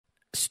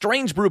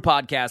Strange Brew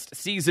Podcast,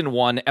 Season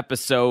 1,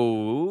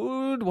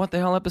 Episode... What the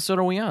hell episode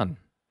are we on?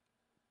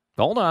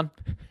 Hold on.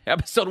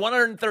 Episode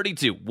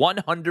 132.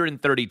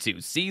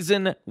 132.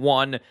 Season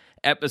 1,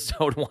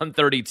 Episode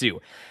 132.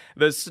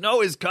 The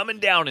snow is coming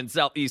down in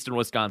southeastern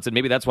Wisconsin.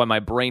 Maybe that's why my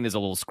brain is a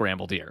little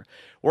scrambled here.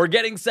 We're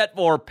getting set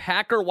for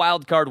Packer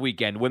Wildcard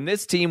Weekend. When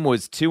this team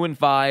was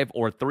 2-5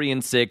 or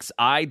 3-6,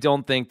 I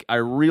don't think I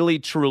really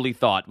truly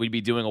thought we'd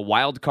be doing a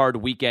Wildcard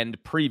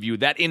Weekend preview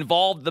that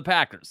involved the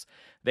Packers.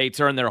 They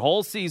turned their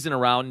whole season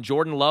around.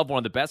 Jordan Love, one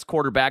of the best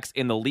quarterbacks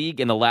in the league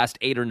in the last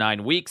 8 or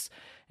 9 weeks.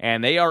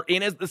 And they are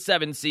in as the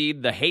 7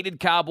 seed. The hated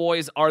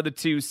Cowboys are the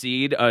 2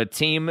 seed, a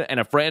team and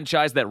a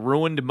franchise that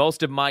ruined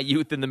most of my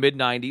youth in the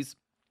mid-90s.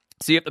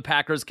 See if the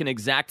Packers can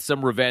exact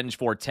some revenge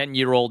for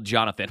 10-year-old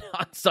Jonathan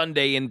on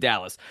Sunday in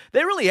Dallas.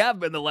 They really have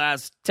been the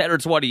last 10 or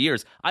 20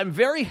 years. I'm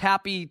very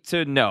happy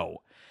to know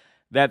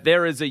that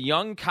there is a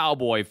young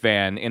Cowboy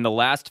fan in the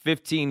last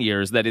 15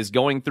 years that is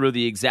going through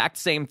the exact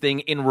same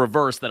thing in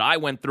reverse that I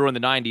went through in the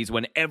 90s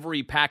when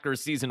every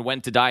Packers season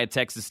went to die at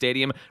Texas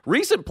Stadium.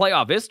 Recent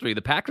playoff history,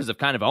 the Packers have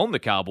kind of owned the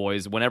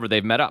Cowboys whenever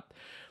they've met up.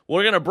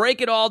 We're going to break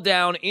it all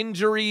down,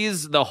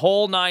 injuries, the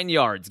whole 9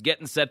 yards,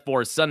 getting set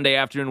for Sunday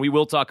afternoon. We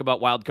will talk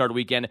about Wildcard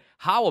Weekend.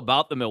 How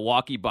about the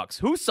Milwaukee Bucks?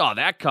 Who saw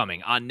that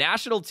coming? On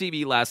national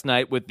TV last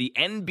night with the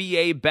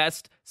NBA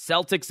best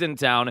Celtics in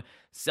town.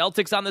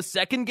 Celtics on the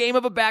second game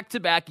of a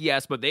back-to-back,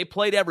 yes, but they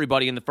played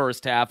everybody in the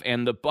first half,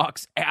 and the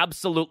Bucks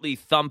absolutely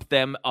thumped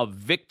them. A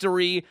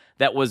victory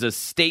that was a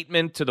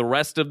statement to the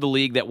rest of the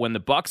league that when the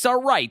Bucks are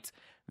right,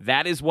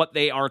 that is what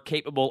they are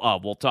capable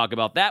of. We'll talk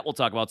about that. We'll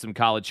talk about some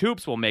college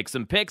hoops. We'll make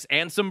some picks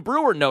and some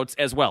Brewer notes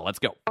as well. Let's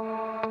go.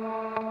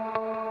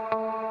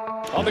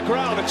 On the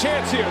ground, a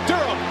chance here.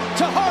 Durham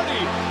to Hardy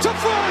to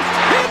first.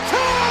 In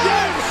time!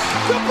 Yes!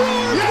 The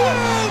Brewers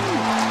win!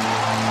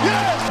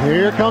 Yes!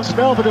 Here comes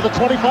Melvin to the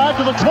 25,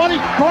 to the 20,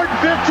 Gordon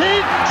 15, 10, 5,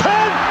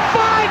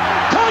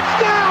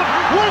 touchdown!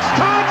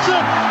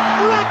 Wisconsin!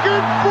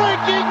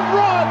 Record-breaking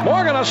run!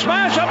 Morgan a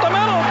smash up the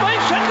middle,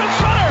 face into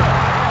center.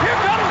 Here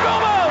comes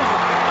Gomez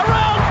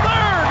around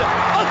third.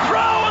 A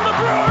throw and the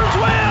Brewers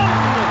win.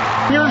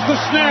 Here's the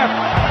snap.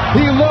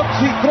 He looks,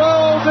 he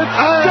throws, and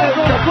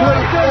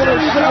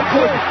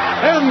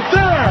and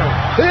there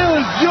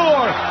is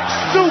your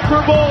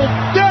Super Bowl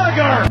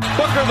dagger.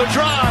 Booker the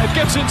drive,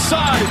 gets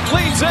inside,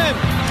 leans in,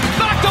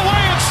 knocked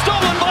away and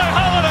stolen by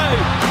Holiday.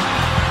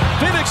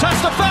 Phoenix has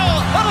to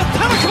foul, and a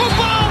pinnacle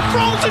ball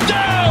throws it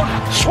down.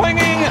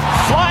 Swinging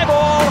fly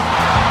ball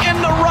in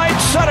the right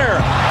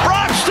center.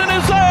 Broxton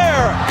is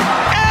there,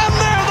 and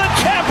they're the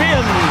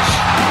champions.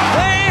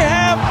 They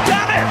have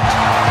done it.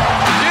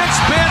 It's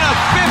been a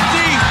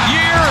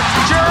 50-year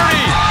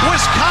journey.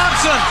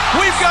 Wisconsin,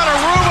 we've got a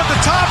room at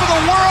the top of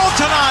the world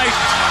tonight.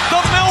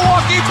 The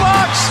Milwaukee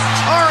Bucks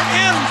are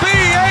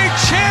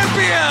NBA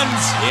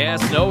champions. Yeah,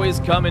 snow is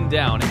coming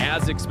down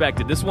as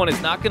expected. This one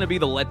is not going to be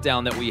the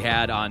letdown that we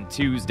had on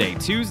Tuesday.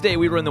 Tuesday,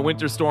 we were in the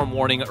winter storm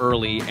warning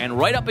early, and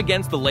right up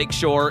against the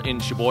lakeshore in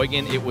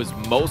Sheboygan, it was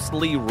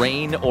mostly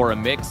rain or a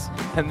mix,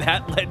 and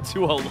that led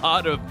to a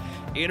lot of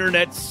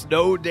internet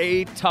snow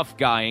day tough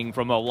guying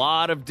from a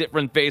lot of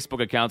different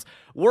Facebook accounts.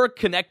 We're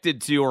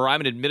connected to, or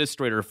I'm an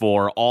administrator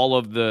for, all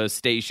of the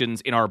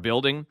stations in our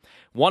building.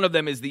 One of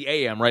them is the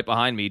AM right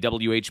behind me,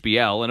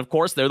 WHBL, and of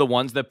course they're the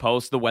ones that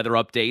post the weather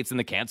updates and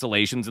the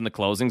cancellations and the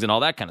closings and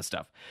all that kind of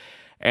stuff.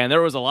 And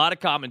there was a lot of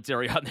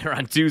commentary out there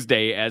on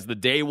Tuesday as the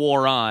day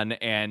wore on,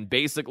 and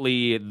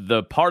basically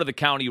the part of the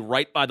county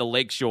right by the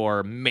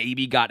lakeshore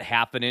maybe got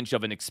half an inch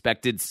of an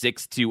expected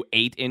 6 to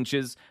 8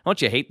 inches.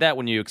 Don't you hate that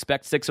when you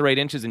expect 6 or 8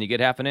 inches and you get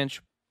half an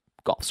inch?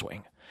 Golf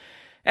swing.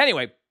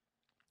 Anyway,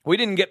 we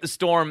didn't get the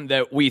storm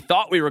that we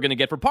thought we were going to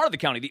get for part of the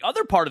county. The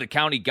other part of the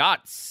county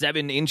got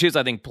 7 inches.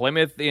 I think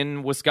Plymouth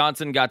in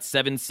Wisconsin got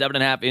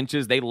 7.5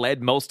 inches. They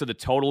led most of the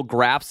total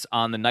graphs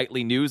on the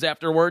nightly news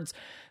afterwards.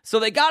 So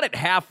they got it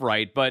half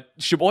right, but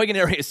Sheboygan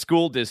Area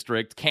School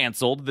District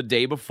canceled the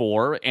day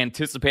before,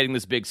 anticipating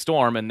this big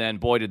storm, and then,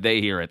 boy, did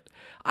they hear it.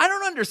 I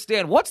don't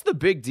understand. What's the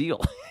big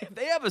deal? If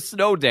they have a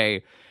snow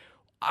day,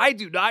 I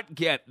do not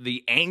get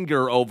the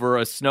anger over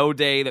a snow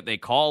day that they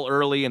call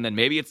early, and then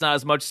maybe it's not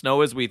as much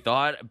snow as we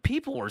thought.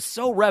 People were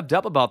so revved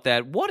up about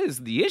that. What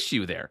is the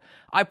issue there?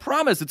 I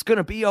promise it's going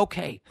to be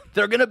okay.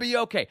 They're going to be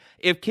okay.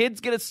 If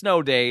kids get a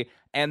snow day,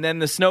 and then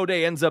the snow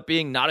day ends up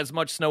being not as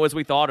much snow as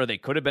we thought, or they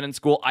could have been in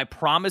school, I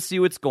promise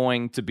you it's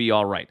going to be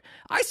all right.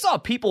 I saw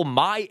people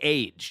my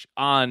age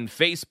on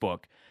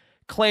Facebook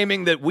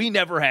claiming that we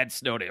never had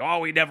snow day. Oh,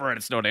 we never had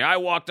a snow day. I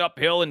walked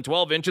uphill in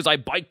 12 inches. I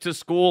biked to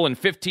school in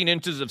 15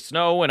 inches of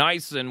snow and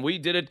ice, and we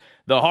did it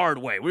the hard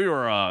way. We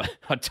were a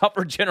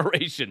tougher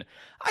generation.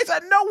 I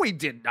said, no, we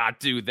did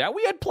not do that.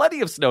 We had plenty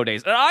of snow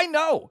days, and I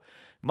know.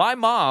 My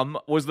mom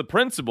was the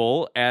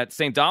principal at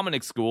St.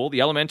 Dominic's School,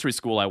 the elementary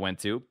school I went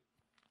to,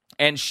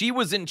 and she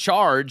was in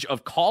charge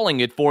of calling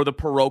it for the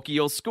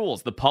parochial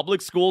schools. The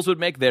public schools would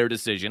make their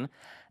decision,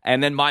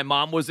 and then my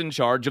mom was in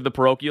charge of the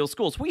parochial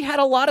schools. We had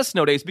a lot of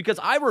snow days because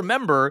I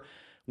remember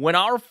when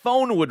our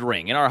phone would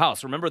ring in our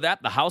house. Remember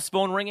that? The house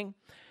phone ringing?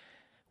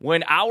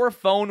 When our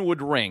phone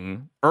would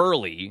ring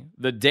early,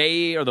 the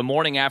day or the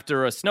morning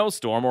after a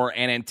snowstorm or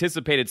an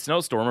anticipated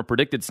snowstorm or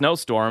predicted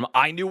snowstorm,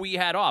 I knew we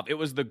had off. It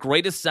was the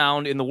greatest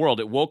sound in the world.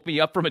 It woke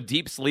me up from a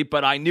deep sleep,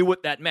 but I knew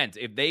what that meant.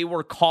 If they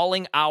were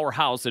calling our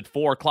house at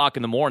 4 o'clock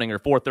in the morning or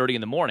 4:30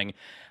 in the morning,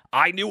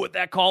 I knew what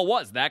that call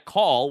was. That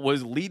call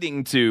was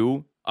leading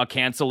to a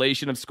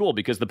cancellation of school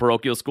because the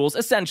parochial schools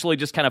essentially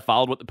just kind of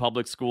followed what the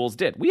public schools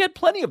did. We had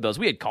plenty of those.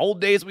 We had cold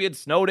days, we had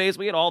snow days,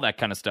 we had all that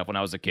kind of stuff when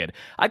I was a kid.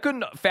 I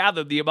couldn't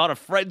fathom the amount of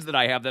friends that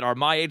I have that are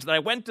my age that I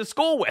went to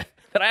school with,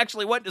 that I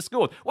actually went to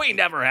school with. We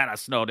never had a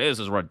snow day. This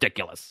is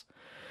ridiculous.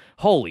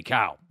 Holy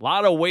cow. A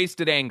lot of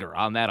wasted anger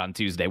on that on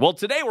Tuesday. Well,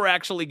 today we're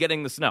actually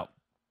getting the snow.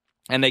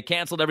 And they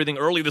canceled everything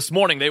early this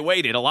morning. They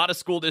waited. A lot of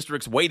school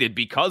districts waited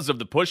because of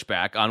the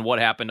pushback on what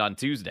happened on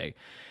Tuesday.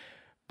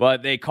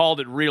 But they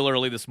called it real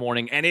early this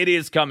morning, and it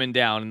is coming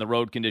down, and the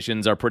road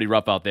conditions are pretty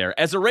rough out there.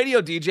 As a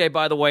radio DJ,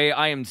 by the way,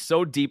 I am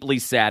so deeply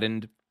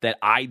saddened that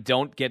I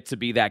don't get to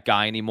be that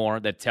guy anymore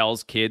that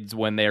tells kids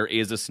when there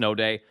is a snow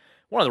day.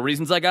 One of the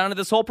reasons I got into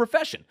this whole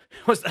profession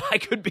was that I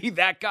could be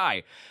that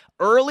guy.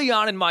 Early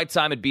on in my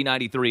time at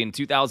B93 in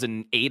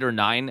 2008 or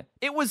 9,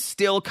 it was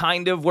still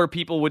kind of where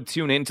people would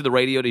tune into the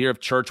radio to hear if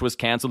church was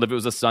canceled, if it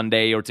was a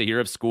Sunday, or to hear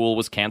if school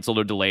was canceled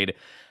or delayed.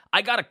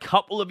 I got a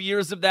couple of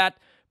years of that.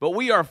 But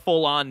we are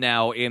full on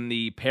now in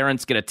the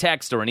parents get a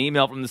text or an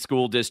email from the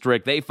school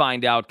district. They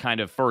find out kind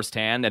of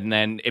firsthand, and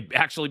then it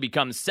actually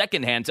becomes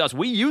secondhand to us.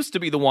 We used to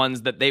be the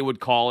ones that they would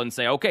call and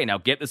say, okay, now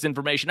get this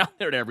information out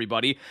there to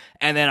everybody.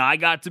 And then I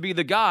got to be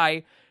the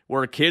guy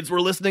where kids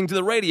were listening to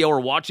the radio or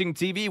watching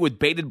TV with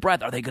bated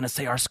breath. Are they going to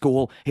say our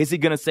school? Is he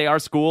going to say our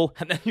school?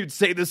 And then you'd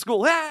say the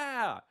school.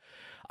 Ah!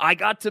 I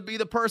got to be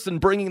the person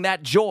bringing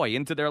that joy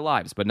into their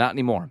lives, but not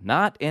anymore.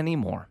 Not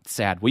anymore.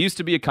 Sad. We used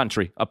to be a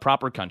country, a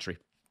proper country.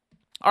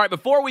 All right,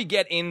 before we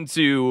get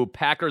into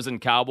Packers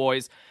and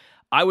Cowboys,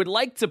 I would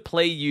like to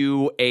play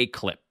you a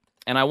clip.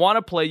 And I want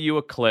to play you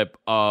a clip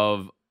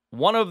of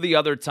one of the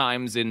other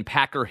times in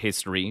Packer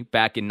history,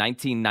 back in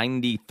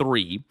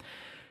 1993,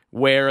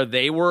 where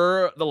they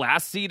were the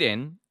last seed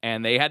in,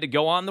 and they had to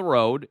go on the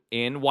road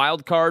on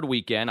Wild Card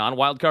Weekend,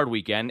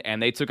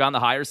 and they took on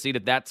the higher seed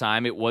at that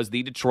time. It was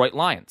the Detroit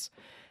Lions.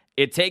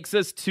 It takes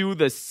us to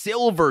the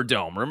Silver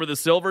Dome. Remember the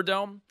Silver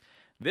Dome?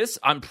 This,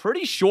 I'm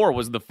pretty sure,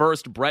 was the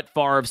first Brett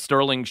Favre,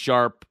 Sterling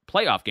Sharp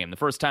playoff game. The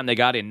first time they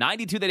got in.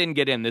 92, they didn't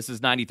get in. This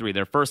is 93,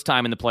 their first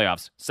time in the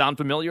playoffs. Sound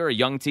familiar? A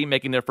young team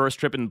making their first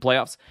trip in the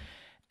playoffs.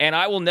 And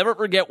I will never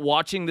forget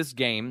watching this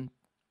game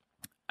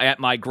at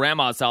my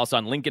grandma's house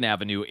on Lincoln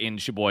Avenue in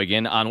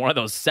Sheboygan on one of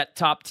those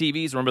set-top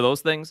TVs. Remember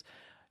those things?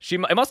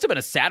 It must have been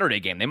a Saturday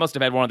game. They must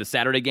have had one of the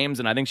Saturday games,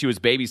 and I think she was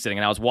babysitting,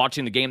 and I was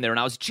watching the game there, and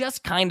I was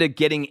just kind of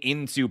getting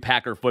into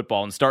Packer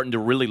football and starting to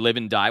really live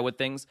and die with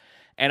things.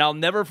 And I'll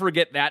never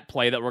forget that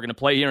play that we're going to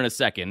play here in a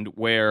second,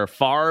 where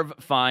Favre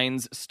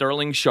finds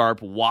Sterling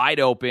Sharp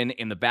wide open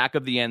in the back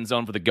of the end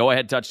zone for the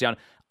go-ahead touchdown.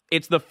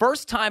 It's the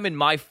first time in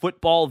my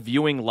football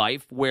viewing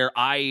life where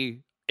I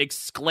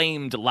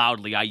exclaimed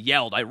loudly. I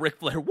yelled. I Ric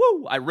Flair,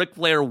 woo! I Ric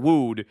Flair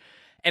wooed.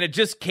 And it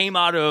just came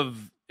out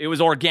of, it was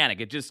organic.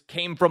 It just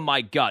came from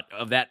my gut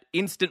of that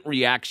instant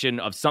reaction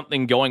of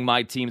something going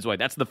my team's way.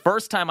 That's the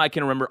first time I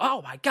can remember,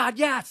 oh my God,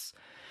 yes!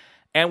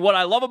 And what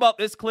I love about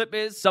this clip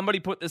is,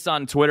 somebody put this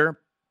on Twitter,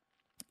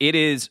 it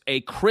is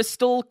a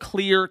crystal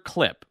clear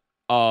clip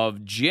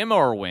of Jim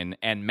Irwin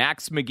and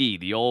Max McGee,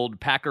 the old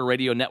Packer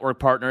Radio Network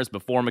partners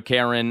before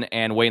McCarron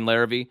and Wayne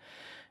Larrivee.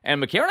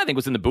 And McCarron, I think,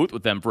 was in the booth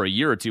with them for a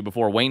year or two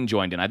before Wayne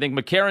joined in. I think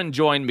McCarron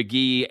joined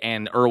McGee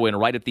and Irwin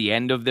right at the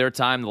end of their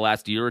time, the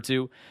last year or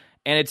two.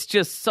 And it's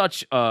just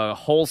such a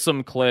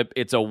wholesome clip.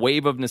 It's a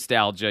wave of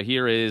nostalgia.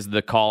 Here is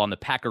the call on the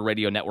Packer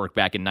Radio Network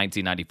back in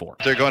 1994.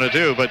 They're going to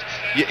do, but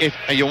if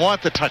you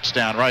want the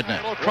touchdown right now.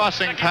 Little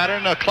crossing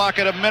pattern, a clock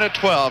at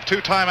 1:12, 2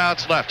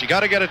 timeouts left. You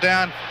got to get it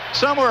down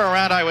somewhere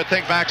around, I would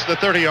think, Max, the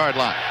 30-yard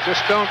line.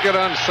 Just don't get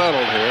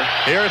unsettled here.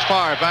 Here's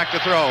Favre back to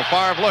throw.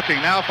 Favre looking,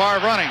 now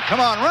Favre running.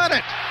 Come on, run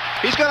it.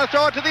 He's going to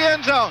throw it to the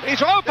end zone.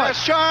 He's open.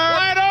 Yes, Sharp.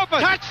 Wide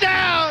open.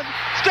 Touchdown.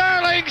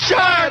 Sterling Sharp.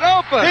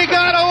 Wide open. He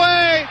got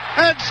away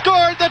and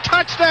scored the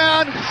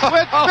touchdown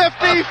with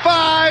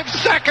 55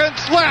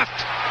 seconds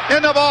left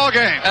in the ball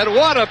game. And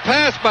what a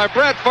pass by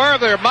Brett Favre.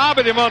 They're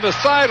mobbing him on the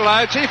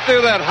sidelines. He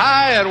threw that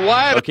high and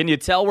wide. But can you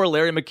tell where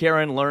Larry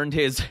McCarron learned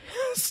his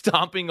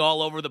stomping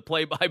all over the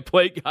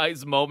play-by-play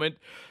guys moment?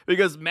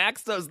 Because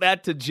Max does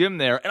that to Jim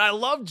there. And I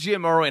love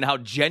Jim Irwin, how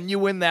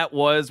genuine that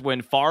was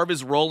when Favre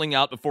is rolling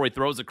out before he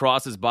throws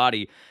across his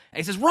body. And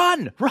he says,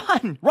 run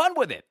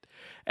with it.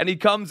 And he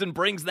comes and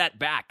brings that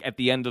back at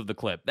the end of the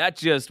clip. That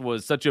just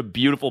was such a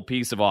beautiful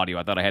piece of audio.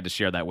 I thought I had to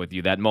share that with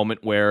you. That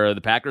moment where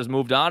the Packers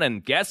moved on,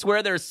 and guess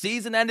where their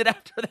season ended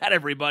after that,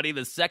 everybody?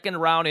 The second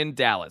round in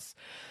Dallas.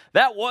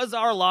 That was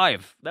our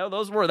life. That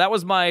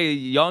was my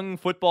young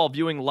football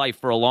viewing life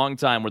for a long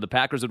time, where the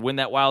Packers would win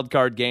that wild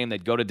card game,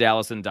 they'd go to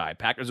Dallas and die.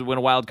 Packers would win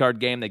a wild card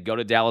game, they'd go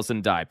to Dallas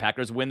and die.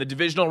 Packers win the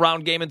divisional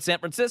round game in San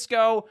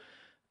Francisco,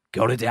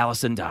 go to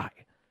Dallas and die.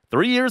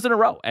 3 years in a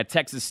row at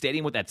Texas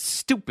Stadium with that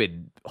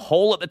stupid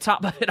hole at the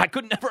top of it. I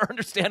could never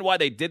understand why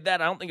they did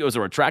that. I don't think it was a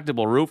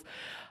retractable roof.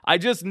 I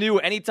just knew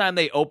anytime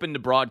they opened to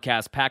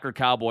broadcast Packer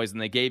Cowboys and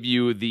they gave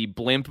you the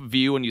blimp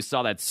view and you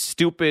saw that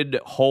stupid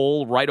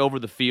hole right over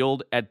the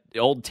field at the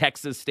old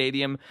Texas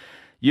Stadium,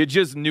 you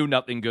just knew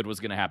nothing good was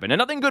going to happen. And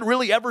nothing good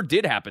really ever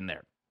did happen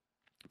there.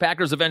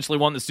 Packers eventually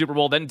won the Super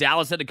Bowl. Then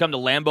Dallas had to come to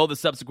Lambeau the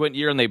subsequent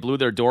year, and they blew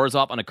their doors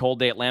off on a cold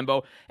day at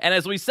Lambeau. And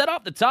as we said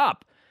off the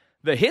top,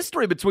 the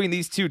history between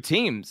these two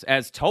teams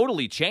has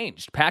totally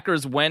changed.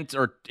 Packers went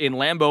in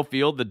Lambeau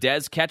Field, the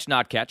Dez catch,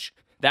 not catch.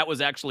 That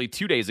was actually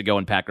 2 days ago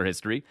in Packer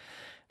history.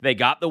 They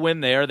got the win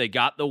there. They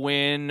got the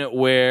win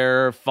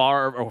where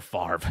Favre.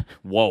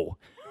 Whoa.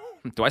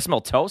 Do I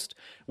smell toast?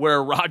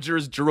 Where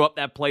Rodgers drew up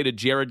that play to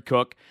Jared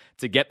Cook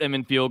to get them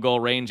in field goal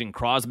range, and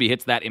Crosby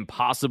hits that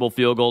impossible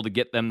field goal to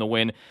get them the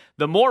win.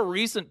 The more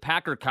recent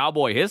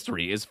Packer-Cowboy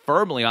history is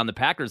firmly on the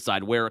Packers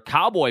side, where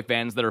Cowboy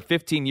fans that are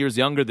 15 years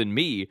younger than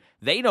me,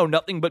 they know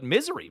nothing but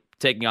misery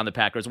taking on the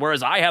Packers,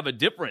 whereas I have a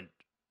different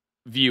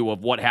view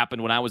of what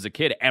happened when I was a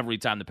kid every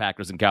time the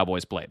Packers and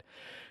Cowboys played.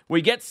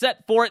 We get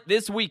set for it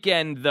this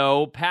weekend,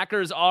 though.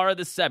 Packers are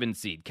the 7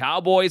 seed.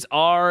 Cowboys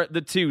are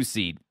the 2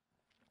 seed.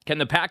 Can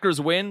the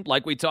Packers win,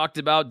 like we talked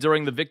about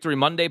during the Victory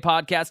Monday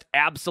podcast?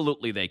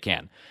 Absolutely they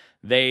can.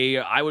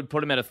 I would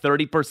put them at a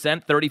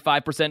 30%,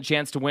 35%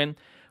 chance to win.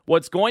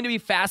 What's going to be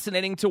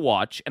fascinating to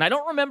watch, and I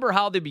don't remember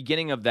how the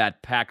beginning of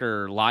that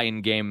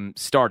Packer-Lion game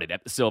started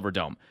at the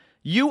Silverdome.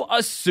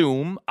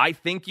 I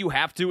think you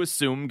have to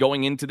assume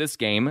going into this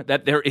game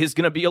that there is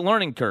going to be a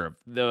learning curve.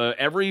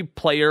 Every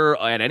player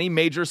at any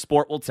major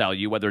sport will tell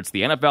you, whether it's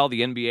the NFL,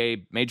 the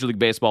NBA, Major League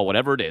Baseball,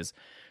 whatever it is,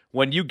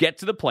 when you get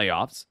to the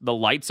playoffs, the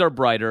lights are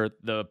brighter,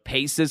 the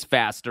pace is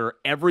faster,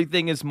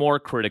 everything is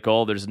more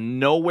critical. There's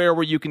nowhere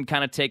where you can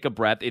kind of take a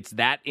breath. It's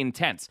that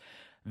intense.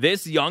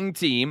 This young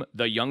team,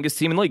 the youngest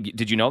team in the league,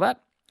 did you know that?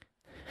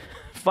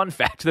 Fun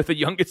fact, they're the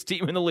youngest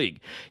team in the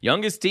league.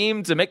 Youngest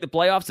team to make the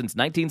playoffs since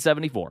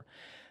 1974.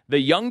 The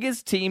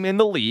youngest team in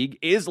the league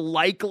is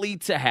likely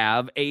to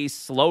have a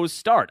slow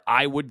start,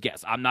 I would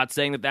guess. I'm not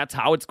saying that that's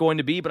how it's going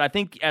to be, but I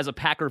think as a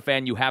Packer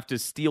fan, you have to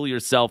steel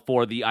yourself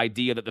for the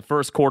idea that the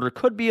first quarter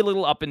could be a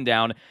little up and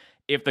down.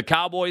 If the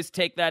Cowboys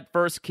take that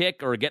first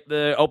kick or get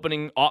the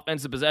opening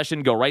offensive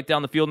possession, go right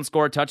down the field and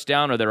score a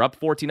touchdown, or they're up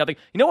 14-0.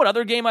 You know what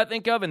other game I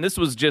think of? And this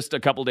was just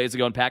a couple days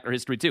ago in Packer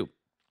history, too.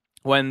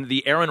 When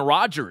the Aaron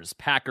Rodgers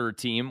Packer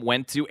team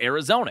went to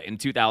Arizona in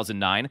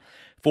 2009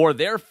 for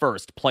their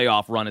first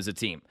playoff run as a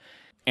team.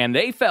 And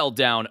they fell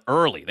down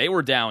early. They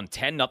were down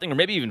 10-0 or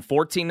maybe even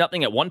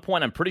 14-0. At one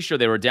point, I'm pretty sure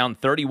they were down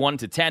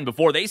 31-10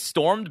 before they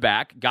stormed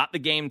back, got the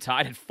game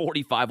tied at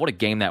 45. What a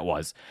game that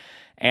was.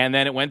 And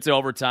then it went to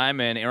overtime,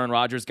 and Aaron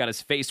Rodgers got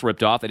his face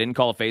ripped off. They didn't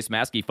call a face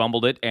mask. He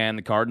fumbled it, and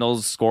the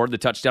Cardinals scored the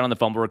touchdown on the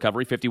fumble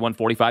recovery,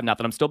 51-45. Not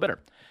that I'm still bitter.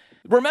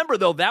 Remember,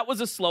 though, that was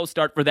a slow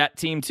start for that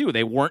team, too.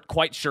 They weren't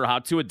quite sure how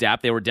to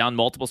adapt. They were down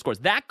multiple scores.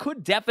 That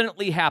could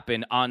definitely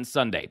happen on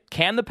Sunday.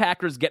 Can the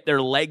Packers get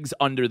their legs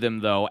under them,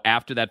 though,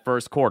 after that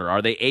first quarter?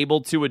 Are they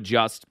able to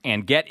adjust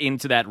and get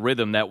into that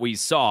rhythm that we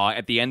saw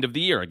at the end of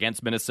the year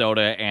against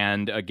Minnesota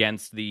and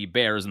against the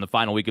Bears in the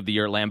final week of the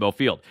year at Lambeau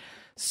Field?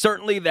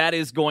 Certainly, that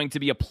is going to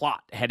be a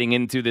plot heading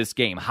into this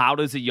game. How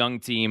does a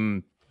young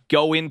team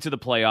go into the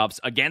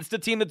playoffs against a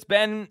team that's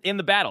been in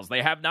the battles?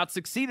 They have not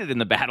succeeded in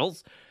the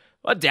battles.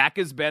 Dak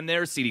has been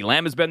there. CeeDee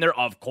Lamb has been there.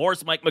 Of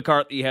course, Mike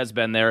McCarthy has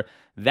been there.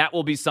 That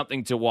will be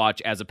something to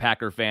watch as a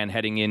Packer fan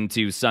heading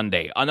into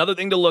Sunday. Another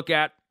thing to look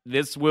at,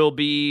 this will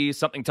be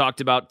something talked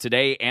about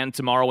today and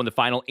tomorrow when the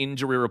final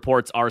injury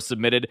reports are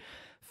submitted.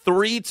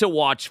 3 to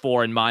watch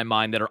for, in my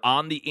mind, that are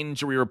on the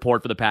injury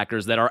report for the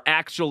Packers that are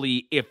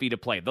actually iffy to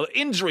play. The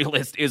injury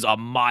list is a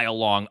mile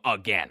long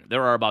again.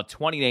 There are about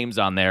 20 names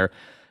on there.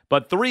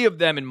 But 3 of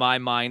them, in my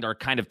mind, are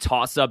kind of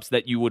toss-ups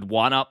that you would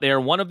want out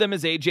there. One of them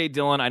is A.J.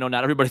 Dillon. I know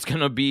not everybody's going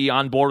to be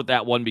on board with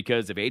that one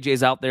because if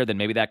A.J.'s out there, then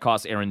maybe that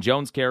costs Aaron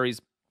Jones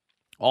carries,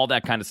 all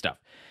that kind of stuff.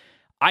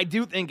 I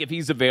do think if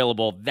he's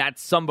available, that's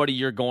somebody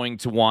you're going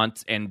to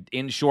want, and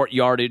in short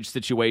yardage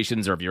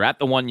situations, or if you're at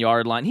the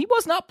 1-yard line, he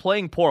was not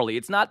playing poorly.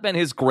 It's not been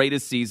his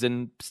greatest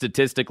season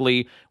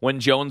statistically. When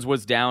Jones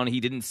was down, he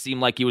didn't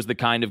seem like he was the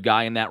kind of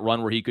guy in that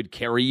run where he could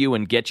carry you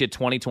and get you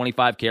 20,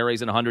 25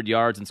 carries and 100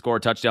 yards and score a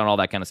touchdown, all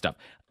that kind of stuff.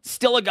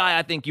 Still a guy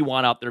I think you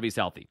want out there if he's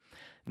healthy.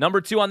 Number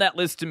 2 on that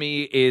list to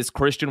me is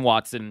Christian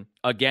Watson.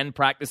 Again,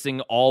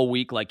 practicing all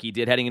week like he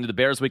did heading into the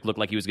Bears week. Looked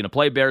like he was going to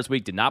play Bears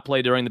week. Did not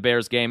play during the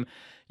Bears game.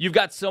 You've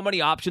got so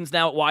many options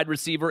now at wide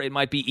receiver. It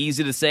might be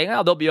easy to say,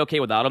 they'll be okay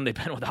without him. They've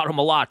been without him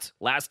a lot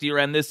last year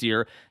and this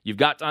year. You've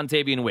got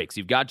Dontavian Wicks.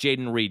 You've got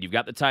Jaden Reed. You've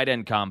got the tight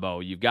end combo.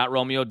 You've got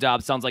Romeo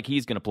Doubs. Sounds like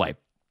he's going to play.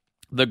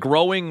 The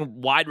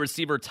growing wide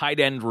receiver tight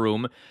end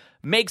room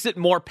makes it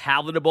more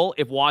palatable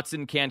if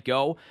Watson can't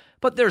go.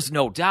 But there's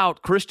no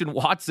doubt Christian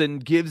Watson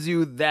gives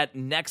you that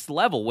next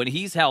level when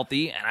he's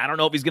healthy, and I don't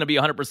know if he's going to be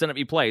 100% if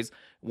he plays.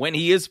 when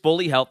he is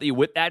fully healthy,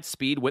 with that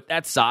speed, with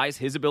that size,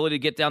 his ability to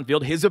get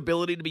downfield, his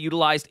ability to be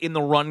utilized in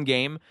the run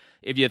game.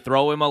 If you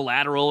throw him a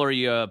lateral or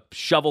you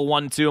shovel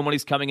one to him when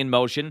he's coming in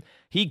motion,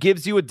 he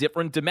gives you a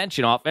different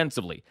dimension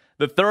offensively.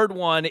 The third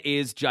one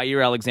is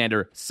Jair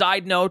Alexander.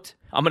 Side note,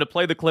 I'm going to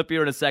play the clip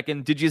here in a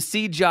second. Did you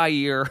see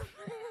Jair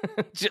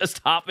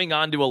just hopping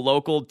onto a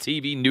local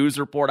TV news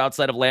report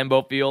outside of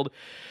Lambeau Field?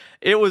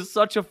 It was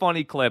such a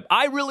funny clip.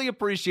 I really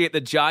appreciate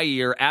that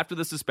Jair, after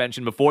the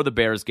suspension, before the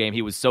Bears game,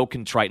 he was so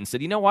contrite and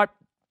said, you know what?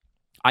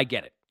 I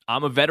get it.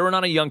 I'm a veteran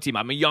on a young team.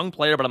 I'm a young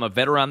player, but I'm a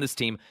veteran on this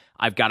team.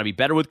 I've got to be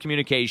better with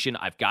communication.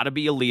 I've got to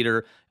be a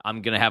leader.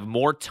 I'm going to have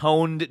more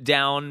toned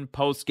down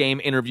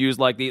post-game interviews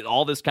like these,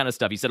 all this kind of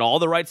stuff. He said all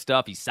the right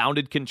stuff. He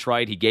sounded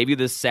contrite. He gave you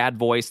this sad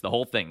voice, the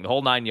whole thing, the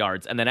whole 9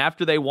 yards. And then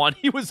after they won,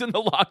 he was in the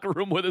locker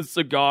room with a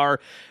cigar,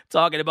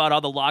 talking about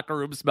how the locker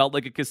room smelled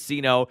like a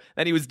casino.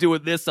 Then he was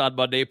doing this on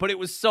Monday, but it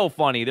was so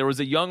funny. There was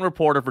a young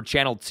reporter for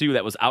Channel 2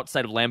 that was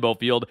outside of Lambeau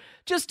Field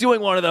just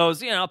doing one of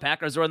those,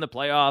 Packers are in the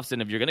playoffs,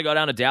 and if you're going to go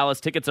down to Dallas,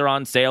 tickets are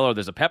on sale, or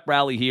there's a pep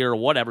rally here, or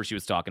whatever she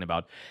was talking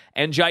about.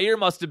 And Jair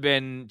must have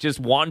been just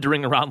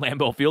wandering around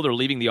Lambeau Field or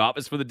leaving the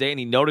office for the day, and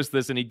he noticed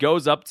this, and he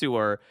goes up to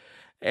her,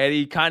 and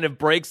he kind of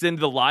breaks into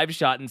the live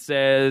shot and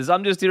says,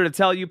 I'm just here to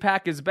tell you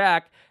Pack is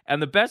back.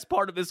 And the best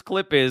part of this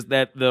clip is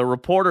that the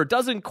reporter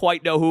doesn't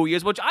quite know who he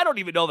is, which I don't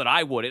even know that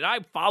I would, and I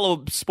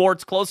follow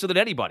sports closer than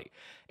anybody.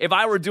 If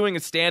I were doing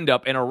a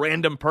stand-up and a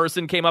random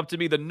person came up to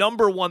me, the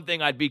number one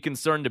thing I'd be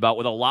concerned about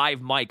with a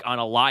live mic on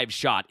a live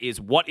shot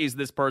is what is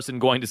this person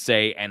going to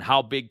say and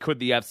how big could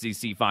the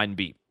FCC fine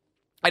be?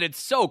 And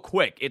it's so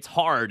quick, it's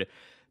hard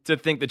to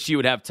think that she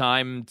would have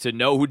time to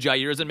know who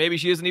Jair is, and maybe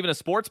she isn't even a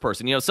sports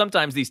person.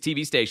 Sometimes these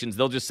TV stations,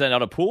 they'll just send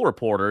out a pool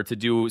reporter to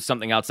do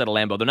something outside of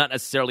Lambeau. They're not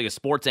necessarily a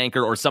sports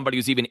anchor or somebody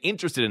who's even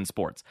interested in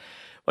sports.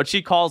 But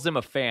she calls him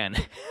a fan.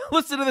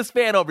 Listen to this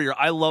fan over here.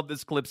 I love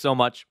this clip so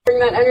much. Bring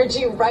that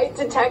energy right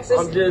to Texas.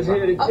 I'm just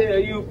here to tell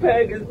you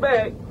Pack is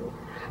back.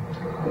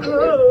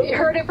 You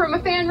heard it from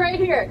a fan right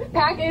here.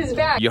 Pack is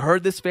back. You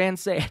heard this fan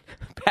say it.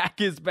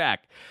 Pack is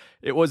back.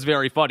 It was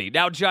very funny.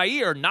 Now,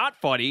 Jair, not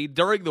funny,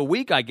 during the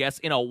week, I guess,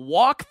 in a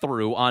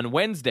walkthrough on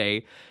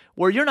Wednesday,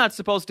 where you're not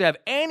supposed to have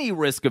any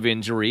risk of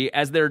injury,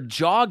 as they're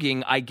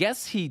jogging, I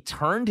guess he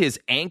turned his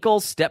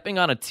ankle stepping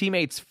on a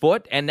teammate's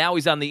foot, and now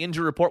he's on the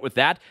injury report with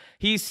that.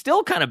 He's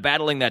still kind of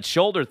battling that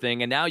shoulder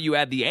thing, and now you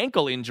add the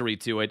ankle injury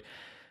to it.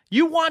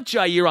 You want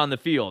Jair on the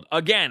field.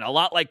 Again, a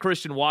lot like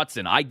Christian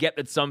Watson. I get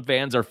that some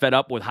fans are fed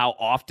up with how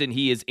often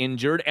he is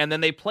injured, and then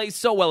they play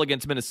so well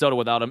against Minnesota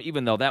without him,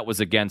 even though that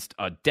was against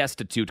a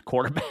destitute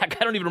quarterback.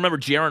 I don't even remember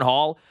Jaron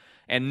Hall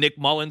and Nick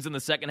Mullins in the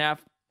second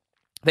half.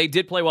 They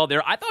did play well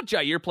there. I thought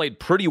Jair played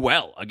pretty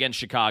well against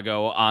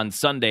Chicago on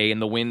Sunday in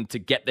the win to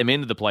get them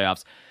into the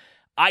playoffs.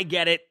 I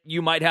get it.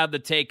 You might have the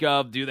take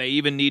of, do they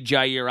even need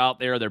Jair out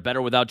there? They're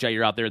better without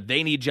Jair out there.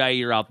 They need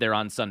Jair out there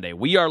on Sunday.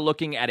 We are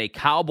looking at a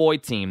Cowboy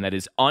team that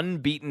is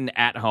unbeaten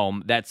at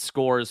home, that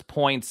scores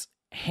points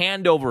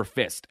hand over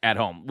fist at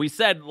home. We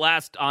said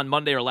on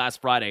Monday or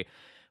last Friday,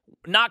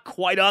 not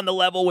quite on the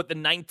level with the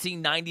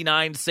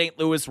 1999 St.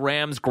 Louis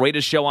Rams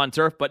greatest show on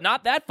turf, but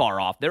not that far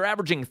off. They're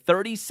averaging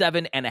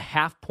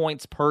 37.5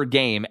 points per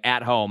game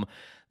at home.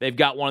 They've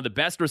got one of the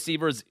best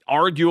receivers,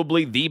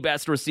 arguably the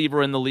best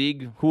receiver in the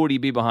league. Who would he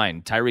be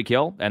behind? Tyreek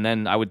Hill? And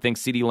then I would think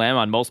CeeDee Lamb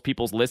on most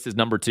people's list is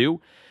number 2.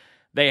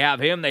 They have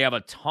him. They have a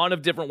ton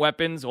of different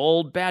weapons.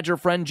 Old Badger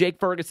friend Jake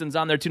Ferguson's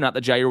on there too. Not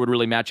that Jair would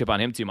really match up on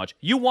him too much.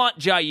 You want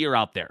Jair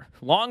out there.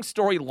 Long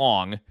story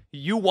long,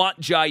 you want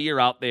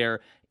Jair out there.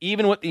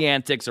 Even with the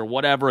antics or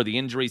whatever, the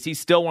injuries, he's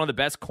still one of the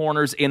best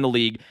corners in the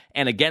league.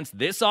 And against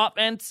this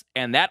offense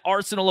and that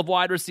arsenal of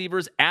wide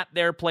receivers at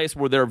their place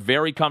where they're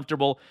very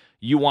comfortable,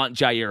 you want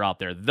Jair out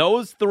there.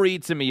 Those 3,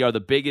 to me, are the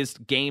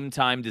biggest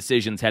game-time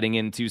decisions heading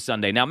into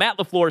Sunday. Now, Matt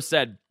LaFleur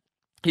said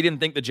he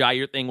didn't think the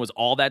Jair thing was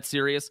all that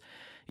serious.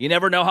 You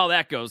never know how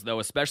that goes, though,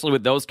 especially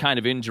with those kind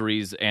of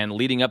injuries and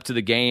leading up to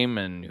the game,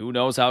 and who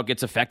knows how it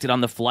gets affected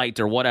on the flight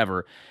or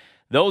whatever.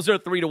 Those are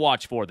 3 to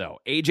watch for,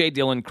 though. A.J.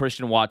 Dillon,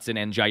 Christian Watson,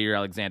 and Jair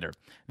Alexander.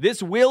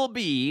 This will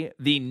be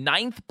the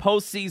 9th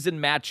postseason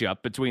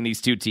matchup between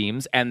these two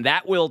teams, and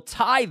that will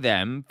tie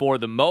them for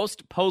the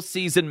most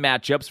postseason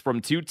matchups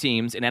from 2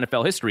 teams in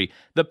NFL history.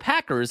 The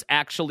Packers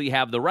actually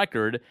have the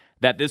record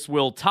that this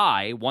will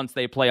tie once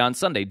they play on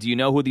Sunday. Do you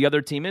know who the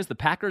other team is? The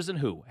Packers and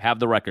who have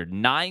the record?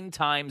 9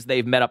 times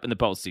they've met up in the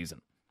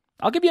postseason.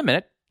 I'll give you a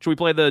minute. Should we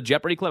play the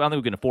Jeopardy clip? I don't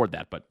think we can afford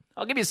that, but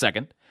I'll give you a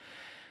second.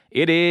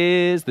 It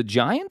is the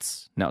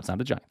Giants? No, it's not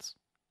the Giants.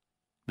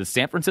 The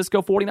San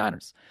Francisco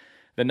 49ers.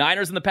 The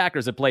Niners and the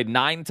Packers have played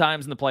 9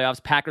 times in the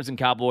playoffs. Packers and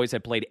Cowboys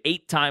have played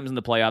 8 times in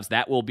the playoffs.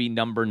 That will be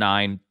number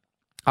 9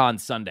 on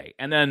Sunday.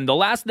 And then the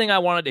last thing I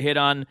wanted to hit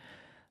on,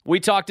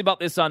 we talked about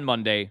this on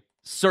Monday.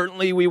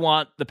 Certainly we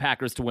want the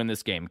Packers to win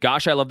this game.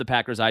 Gosh, I love the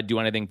Packers. I'd do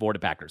anything for the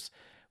Packers.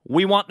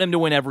 We want them to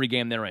win every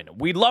game they're in.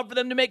 We'd love for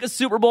them to make a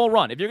Super Bowl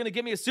run. If you're going to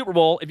give me a Super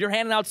Bowl, if you're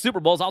handing out Super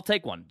Bowls, I'll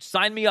take one.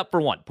 Sign me up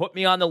for one. Put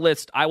me on the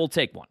list. I will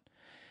take one.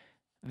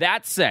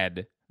 That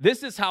said,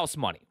 this is house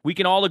money. We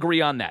can all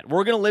agree on that.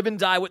 We're going to live and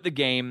die with the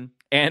game.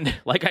 And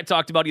like I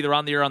talked about either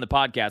on the air or on the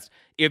podcast,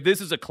 if this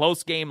is a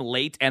close game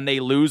late and they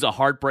lose a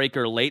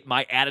heartbreaker late,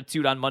 my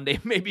attitude on Monday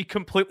may be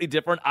completely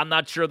different. I'm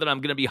not sure that I'm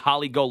going to be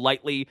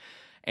holly-go-lightly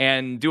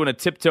and doing a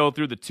tiptoe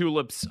through the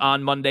tulips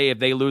on Monday if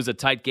they lose a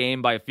tight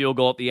game by a field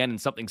goal at the end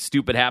and something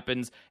stupid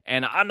happens.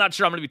 And I'm not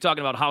sure I'm going to be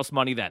talking about house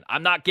money then.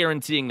 I'm not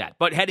guaranteeing that.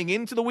 But heading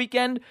into the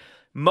weekend,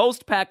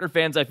 most Packer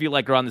fans, I feel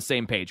like, are on the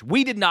same page.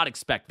 We did not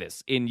expect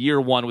this in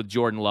year one with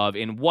Jordan Love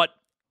in what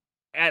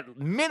at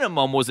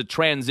minimum was a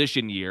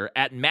transition year.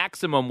 At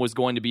maximum was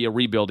going to be a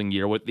rebuilding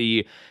year with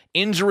the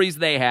injuries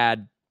they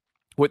had,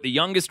 with the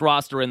youngest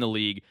roster in the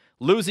league,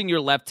 losing your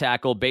left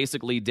tackle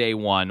basically day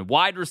one,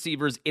 wide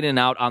receivers in and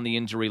out on the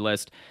injury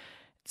list,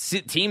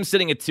 teams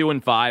sitting at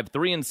 2-5,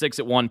 3-6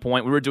 at one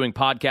point. We were doing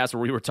podcasts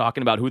where we were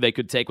talking about who they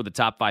could take with the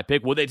top 5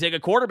 pick. Would they take a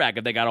quarterback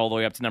if they got all the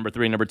way up to number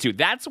 3 and number 2?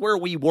 That's where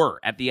we were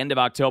at the end of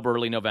October,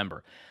 early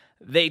November.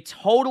 They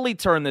totally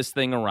turned this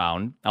thing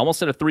around. I almost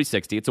said a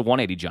 360. It's a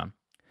 180, John.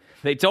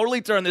 They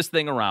totally turned this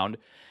thing around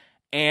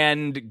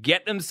and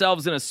get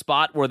themselves in a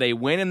spot where they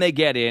win and they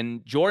get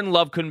in. Jordan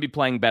Love couldn't be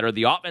playing better.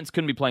 The offense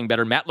couldn't be playing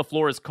better. Matt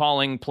LaFleur is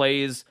calling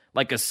plays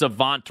like a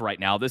savant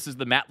right now. This is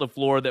the Matt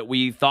LaFleur that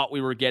we thought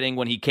we were getting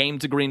when he came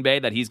to Green Bay,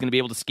 that he's going to be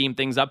able to scheme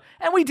things up.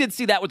 And we did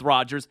see that with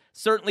Rodgers.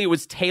 Certainly it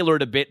was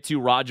tailored a bit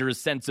to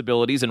Rodgers'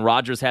 sensibilities, and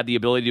Rodgers had the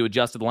ability to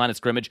adjust to the line of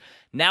scrimmage.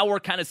 Now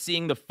we're kind of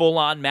seeing the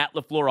full-on Matt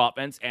LaFleur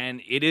offense,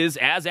 and it is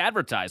as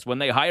advertised when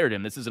they hired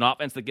him. This is an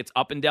offense that gets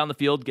up and down the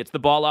field, gets the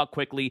ball out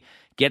quickly,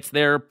 gets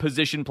their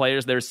position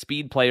players, their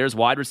speed players,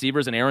 wide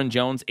receivers, and Aaron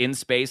Jones in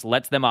space,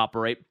 lets them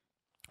operate.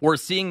 We're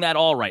seeing that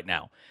all right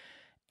now.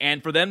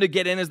 And for them to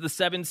get in as the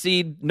 7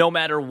 seed, no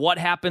matter what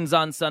happens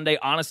on Sunday,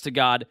 honest to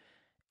God,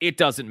 it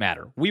doesn't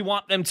matter. We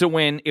want them to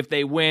win. If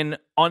they win,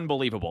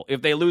 unbelievable.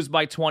 If they lose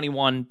by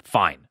 21,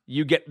 fine.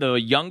 You get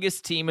the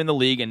youngest team in the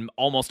league, and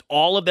almost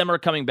all of them are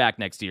coming back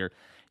next year.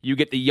 You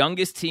get the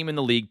youngest team in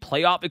the league,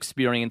 playoff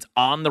experience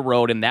on the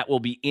road, and that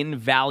will be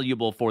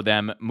invaluable for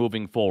them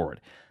moving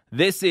forward.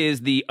 This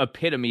is the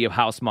epitome of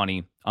house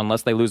money,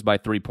 unless they lose by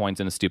 3 points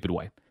in a stupid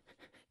way.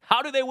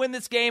 How do they win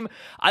this game?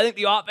 I think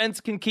the offense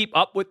can keep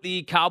up with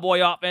the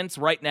Cowboy offense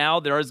right now.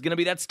 There is going to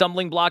be that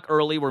stumbling block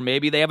early where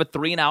maybe they have a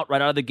 3-and-out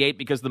right out of the gate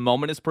because the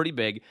moment is pretty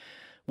big.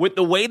 With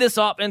the way this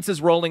offense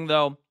is rolling,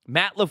 though,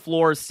 Matt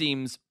LaFleur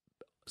seems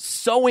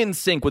so in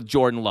sync with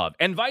Jordan Love,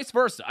 and vice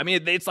versa. I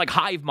mean, it's like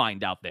hive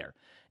mind out there.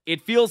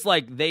 It feels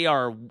like they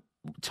are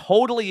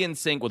totally in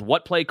sync with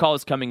what play call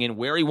is coming in,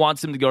 where he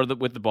wants him to go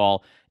with the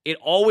ball. It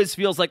always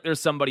feels like there's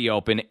somebody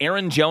open.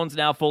 Aaron Jones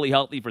now fully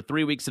healthy for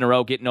 3 weeks in a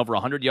row, getting over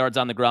 100 yards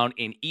on the ground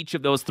in each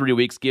of those 3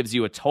 weeks, gives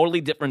you a totally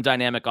different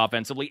dynamic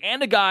offensively,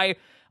 and a guy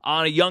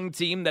on a young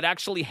team that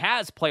actually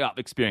has playoff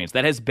experience,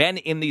 that has been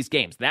in these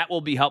games. That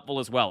will be helpful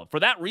as well. For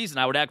that reason,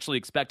 I would actually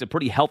expect a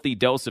pretty healthy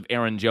dose of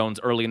Aaron Jones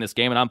early in this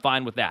game, and I'm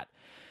fine with that.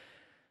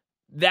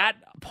 That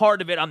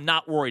part of it, I'm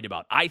not worried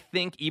about. I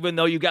think even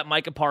though you've got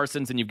Micah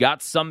Parsons and you've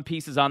got some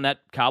pieces on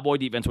that Cowboy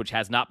defense, which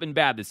has not been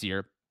bad this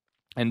year,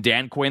 and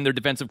Dan Quinn, their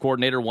defensive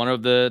coordinator, one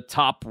of the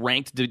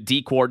top-ranked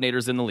D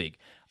coordinators in the league.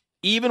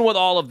 Even with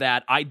all of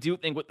that, I do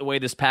think with the way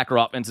this Packer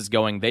offense is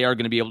going, they are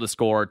going to be able to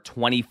score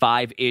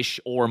 25-ish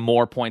or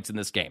more points in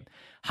this game.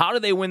 How do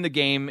they win the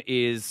game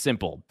is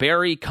simple.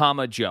 Barry,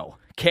 Joe.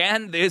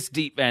 Can this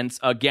defense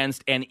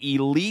against an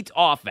elite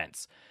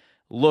offense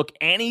look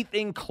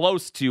anything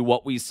close to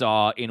what we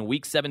saw in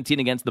Week 17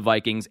 against the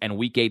Vikings and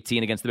Week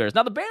 18 against the Bears?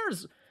 Now, the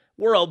Bears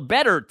were a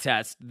better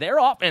test. Their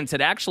offense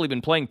had actually been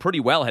playing pretty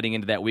well heading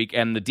into that week,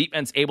 and the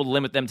defense able to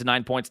limit them to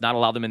 9 points, not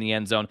allow them in the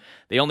end zone.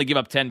 They only give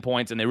up 10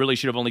 points, and they really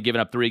should have only given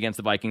up 3 against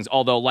the Vikings,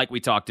 although, like we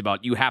talked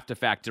about, you have to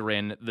factor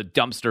in the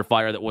dumpster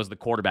fire that was the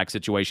quarterback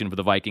situation for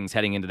the Vikings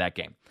heading into that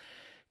game.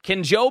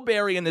 Can Joe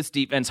Barry and this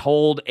defense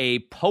hold a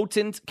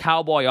potent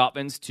Cowboy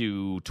offense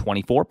to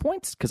 24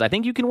 points? Because I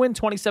think you can win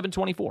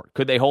 27-24.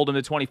 Could they hold them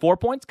to 24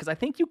 points? Because I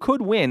think you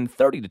could win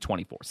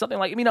 30-24. Something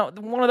like,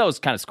 one of those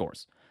kind of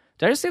scores.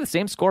 Did I just say the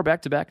same score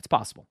back-to-back? It's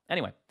possible.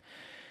 Anyway,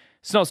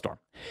 snowstorm.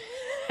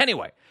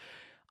 Anyway,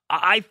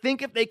 I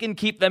think if they can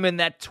keep them in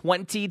that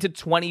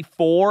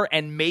 20-24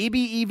 and maybe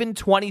even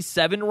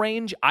 27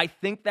 range, I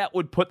think that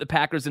would put the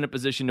Packers in a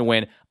position to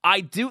win.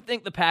 I do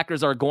think the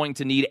Packers are going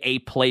to need a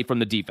play from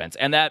the defense.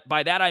 And that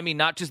by that, I mean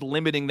not just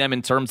limiting them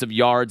in terms of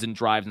yards and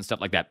drives and stuff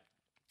like that.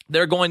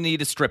 They're going to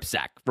need a strip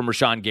sack from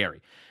Rashawn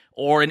Gary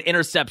or an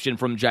interception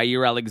from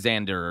Jair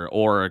Alexander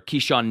or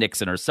Keyshawn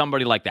Nixon or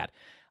somebody like that.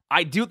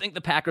 I do think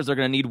the Packers are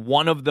going to need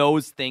one of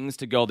those things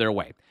to go their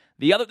way.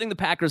 The other thing the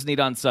Packers need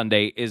on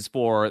Sunday is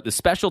for the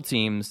special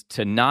teams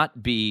to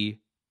not be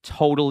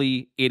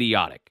totally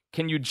idiotic.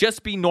 Can you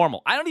just be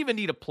normal? I don't even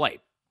need a play.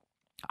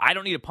 I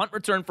don't need a punt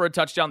return for a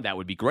touchdown. That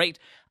would be great.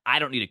 I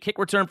don't need a kick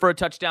return for a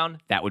touchdown.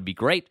 That would be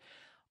great.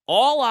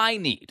 All I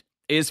need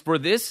is for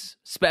this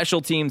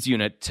special teams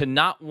unit to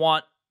not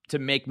want to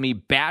make me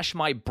bash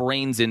my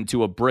brains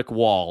into a brick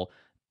wall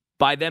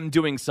by them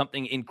doing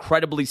something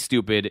incredibly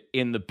stupid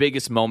in the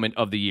biggest moment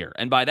of the year.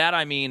 And by that,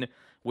 I mean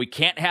we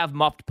can't have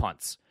muffed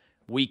punts.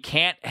 We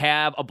can't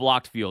have a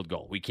blocked field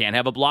goal. We can't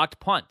have a blocked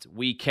punt.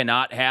 We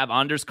cannot have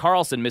Anders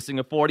Carlson missing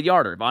a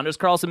 40-yarder. If Anders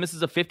Carlson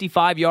misses a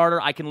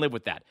 55-yarder, I can live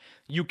with that.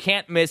 You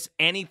can't miss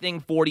anything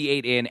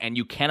 48 in, and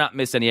you cannot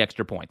miss any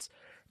extra points.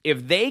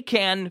 If they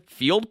can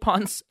field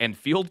punts and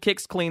field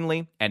kicks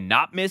cleanly and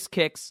not miss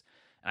kicks,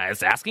 and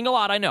it's asking a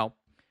lot, I know,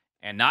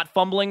 and not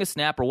fumbling a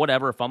snap or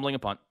whatever, fumbling a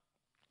punt,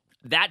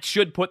 that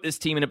should put this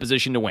team in a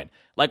position to win.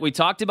 Like we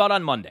talked about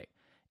on Monday.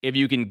 If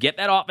you can get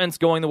that offense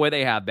going the way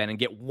they have been and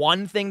get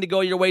one thing to go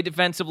your way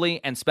defensively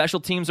and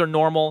special teams are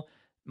normal,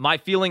 my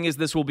feeling is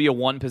this will be a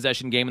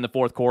one-possession game in the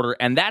fourth quarter,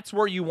 and that's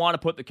where you want to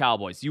put the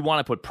Cowboys. You want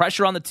to put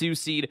pressure on the 2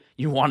 seed.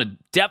 You want to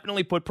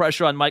definitely put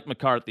pressure on Mike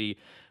McCarthy,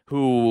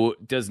 who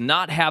does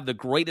not have the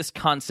greatest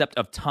concept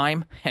of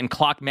time and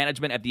clock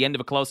management at the end of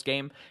a close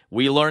game.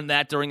 We learned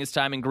that during his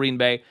time in Green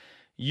Bay.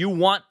 You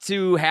want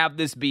to have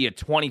this be a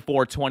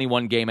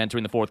 24-21 game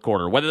entering the fourth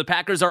quarter, whether the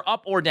Packers are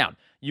up or down.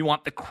 You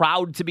want the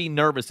crowd to be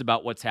nervous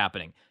about what's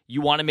happening.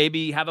 You want to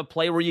maybe have a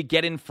play where you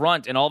get in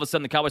front and all of a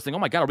sudden the Cowboys think, oh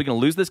my God, are we going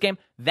to lose this game?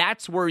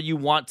 That's where you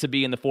want to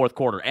be in the fourth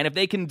quarter. And if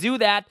they can do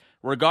that,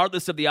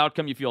 regardless of the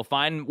outcome, you feel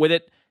fine with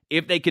it.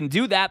 If they can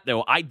do that,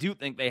 though, I do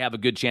think they have a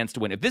good chance to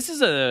win. If this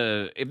is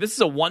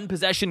a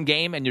one-possession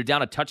game and you're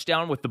down a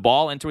touchdown with the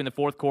ball entering the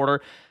fourth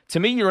quarter, to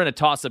me, you're in a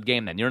toss-up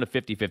game then. You're in a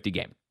 50-50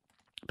 game.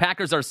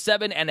 Packers are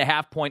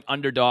 7.5-point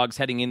underdogs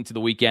heading into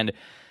the weekend.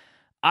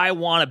 I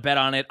want to bet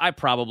on it. I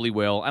probably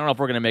will. I don't know if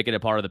we're going to make it a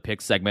part of the pick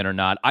segment or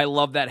not. I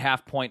love that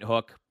half-point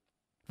hook.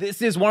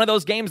 This is one of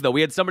those games, though. We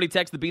had somebody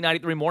text the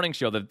B93 Morning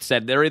Show that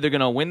said they're either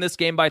going to win this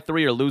game by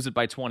 3 or lose it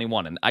by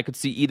 21, and I could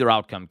see either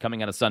outcome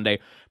coming out of Sunday.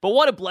 But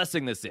what a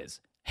blessing this is.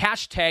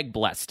 Hashtag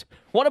blessed.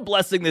 What a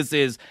blessing this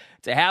is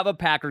to have a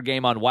Packer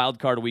game on Wild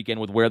Card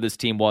Weekend with where this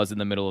team was in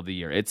the middle of the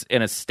year. It's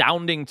an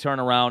astounding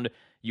turnaround.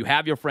 You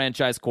have your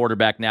franchise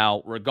quarterback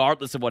now.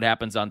 Regardless of what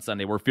happens on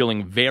Sunday, we're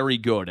feeling very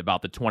good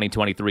about the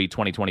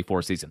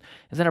 2023-2024 season.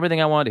 Is that everything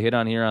I wanted to hit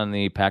on here on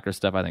the Packers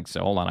stuff? I think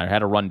so. Hold on. I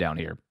had a rundown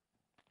here.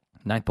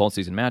 9th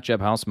postseason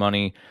matchup, house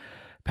money,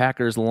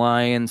 Packers,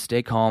 Lions.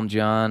 Stay calm,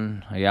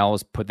 John. I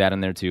always put that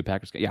in there too.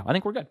 Packers. Yeah, I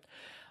think we're good.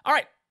 All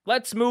right.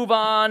 Let's move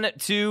on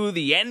to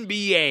the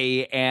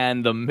NBA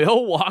and the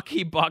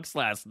Milwaukee Bucks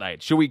last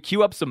night. Should we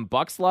cue up some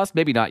Bucks lust?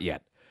 Maybe not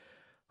yet.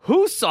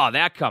 Who saw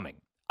that coming?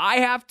 I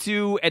have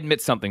to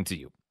admit something to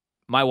you.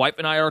 My wife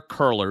and I are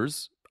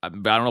curlers. I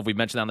don't know if we've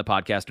mentioned that on the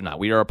podcast or not.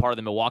 We are a part of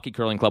the Milwaukee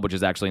Curling Club, which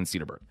is actually in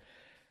Cedarburg.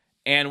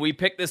 And we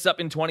picked this up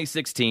in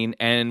 2016,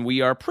 and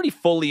we are pretty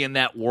fully in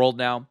that world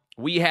now.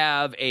 We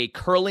have a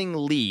curling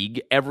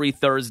league every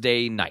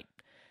Thursday night.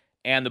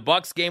 And the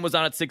Bucks game was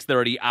on at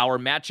 6:30. Our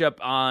matchup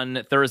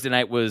on Thursday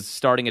night was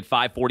starting at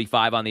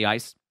 5:45 on the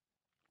ice.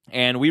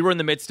 And we were in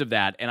the midst of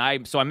that, and I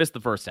missed the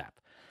first half.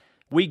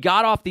 We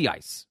got off the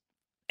ice.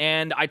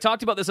 And I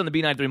talked about this on the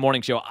B93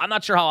 Morning Show. I'm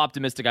not sure how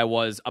optimistic I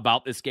was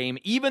about this game,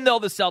 even though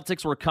the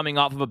Celtics were coming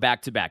off of a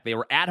back-to-back. They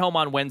were at home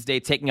on Wednesday,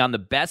 taking on the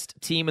best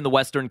team in the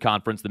Western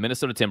Conference, the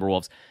Minnesota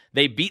Timberwolves.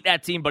 They beat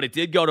that team, but it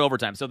did go to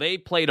overtime. So they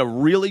played a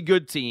really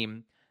good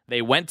team.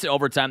 They went to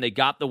overtime. They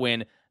got the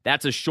win.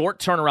 That's a short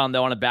turnaround,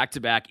 though, on a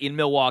back-to-back in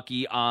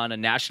Milwaukee on a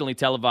nationally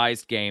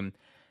televised game.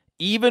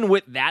 Even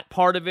with that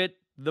part of it,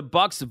 the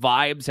Bucks'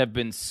 vibes have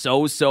been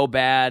so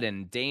bad,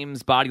 and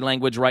Dame's body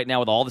language right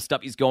now with all the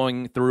stuff he's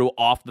going through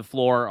off the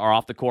floor or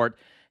off the court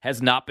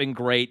has not been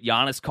great.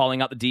 Giannis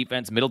calling out the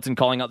defense, Middleton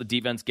calling out the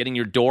defense, getting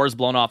your doors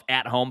blown off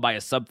at home by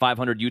a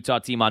sub-500 Utah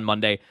team on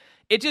Monday.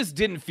 It just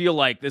didn't feel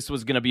like this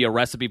was going to be a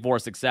recipe for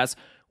success.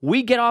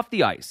 We get off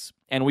the ice,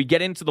 and we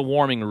get into the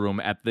warming room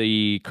at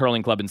the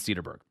curling club in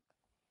Cedarburg.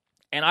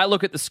 And I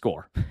look at the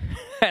score,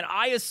 and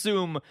I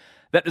assume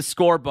that the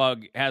score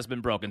bug has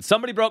been broken.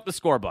 Somebody broke the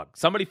score bug.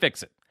 Somebody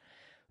fix it.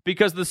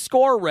 Because the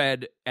score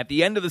read at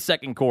the end of the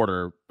second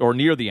quarter, or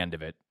near the end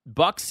of it,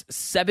 Bucks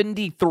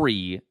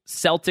 73,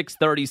 Celtics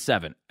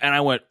 37. And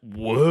I went,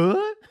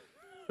 what?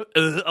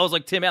 I was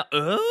like, Tim,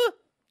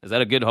 is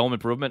that a good home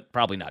improvement?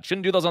 Probably not.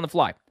 Shouldn't do those on the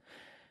fly.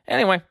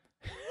 Anyway,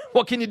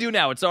 what can you do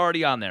now? It's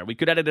already on there. We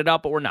could edit it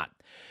out, but we're not.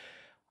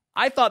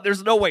 I thought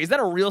there's no way. Is that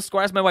a real score?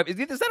 I asked my wife, is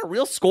that a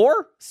real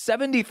score?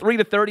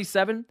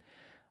 73-37?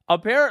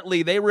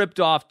 Apparently, they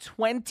ripped off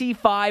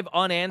 25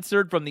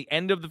 unanswered from the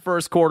end of the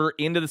first quarter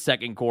into the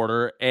second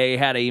quarter. They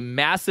had a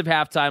massive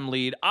halftime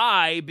lead.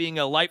 I, being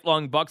a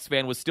lifelong Bucks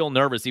fan, was still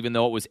nervous, even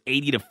though it was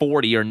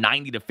 80-40 or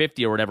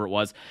 90-50 or whatever it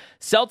was.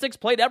 Celtics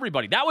played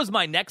everybody. That was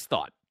my next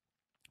thought.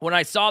 When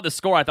I saw the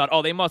score, I thought,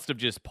 oh, they must have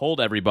just pulled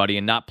everybody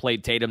and not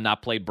played Tatum,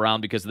 not played Brown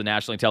because of the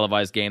nationally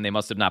televised game. They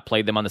must have not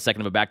played them on the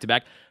second of a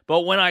back-to-back.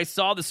 But when I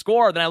saw the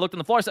score, then I looked on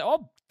the floor. I said,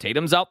 oh,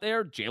 Tatum's out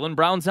there. Jaylen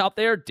Brown's out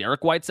there.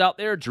 Derek White's out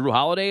there. Drew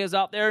Holiday is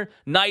out there.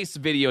 Nice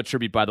video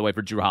tribute, by the way,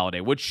 for Drew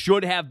Holiday, which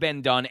should have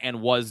been done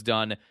and was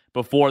done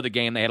before the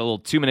game. They had a little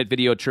 2-minute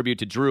video tribute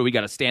to Drew. He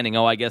got a standing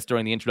O, I guess,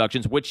 during the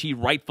introductions, which he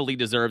rightfully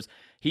deserves.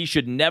 He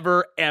should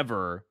never,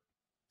 ever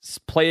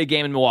play a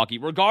game in Milwaukee,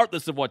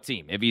 regardless of what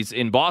team. If he's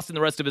in Boston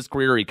the rest of his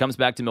career, or he comes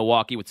back to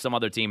Milwaukee with some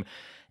other team,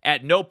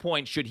 at no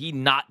point should he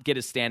not get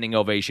a standing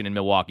ovation in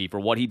Milwaukee for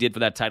what he did for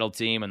that title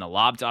team and the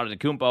lob to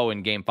Antetokounmpo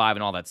in Game 5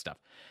 and all that stuff.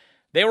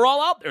 They were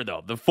all out there,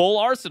 though. The full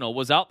arsenal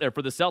was out there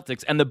for the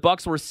Celtics, and the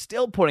Bucks were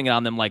still putting it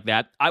on them like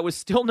that. I was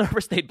still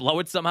nervous they'd blow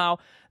it somehow.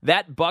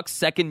 That Bucks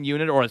second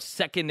unit or a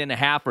second and a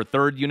half or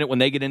third unit when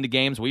they get into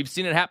games, we've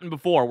seen it happen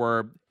before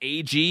where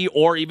AG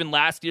or even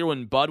last year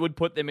when Bud would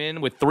put them in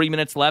with 3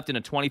 minutes left in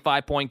a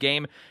 25-point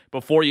game.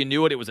 Before you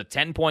knew it, it was a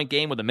 10-point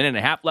game with a minute and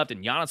a half left,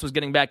 and Giannis was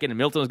getting back in and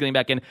Milton was getting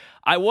back in.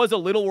 I was a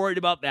little worried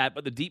about that,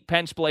 but the deep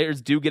bench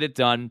players do get it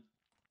done.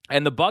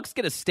 And the Bucks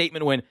get a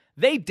statement win.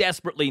 They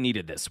desperately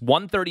needed this,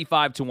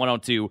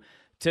 135-102,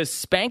 to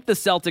spank the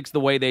Celtics the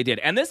way they did.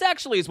 And this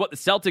actually is what the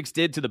Celtics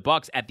did to the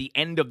Bucks at the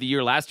end of the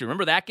year last year.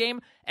 Remember that game?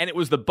 And it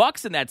was the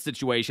Bucks in that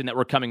situation that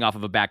were coming off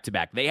of a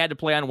back-to-back. They had to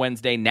play on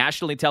Wednesday,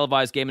 nationally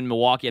televised game in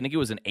Milwaukee. I think it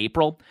was in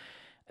April.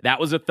 That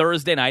was a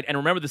Thursday night. And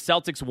remember, the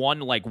Celtics won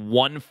like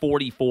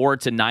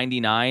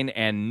 144-99,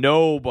 and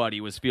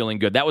nobody was feeling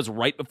good. That was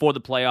right before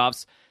the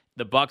playoffs.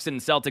 The Bucks and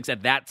Celtics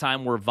at that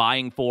time were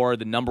vying for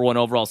the number one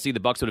overall seed. The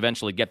Bucks would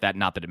eventually get that,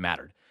 not that it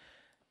mattered.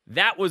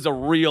 That was a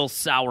real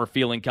sour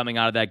feeling coming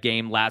out of that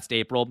game last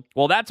April.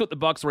 Well, that's what the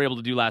Bucks were able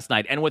to do last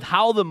night. And with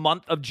how the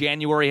month of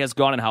January has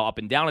gone and how up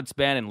and down it's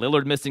been, and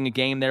Lillard missing a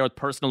game there with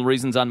personal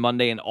reasons on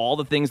Monday and all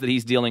the things that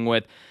he's dealing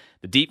with,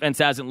 the defense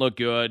hasn't looked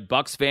good.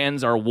 Bucks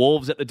fans are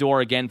wolves at the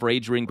door again for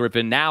Adrian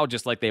Griffin now,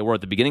 just like they were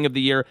at the beginning of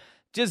the year.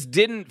 Just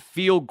didn't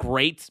feel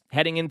great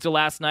heading into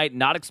last night,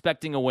 not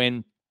expecting a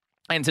win.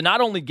 And to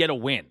not only get a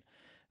win,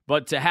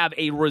 but to have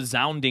a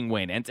resounding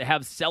win and to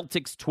have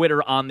Celtics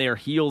Twitter on their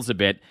heels a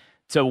bit,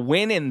 to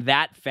win in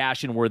that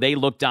fashion where they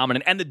look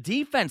dominant. And the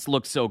defense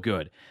looked so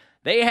good.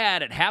 They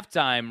had at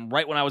halftime,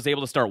 right when I was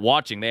able to start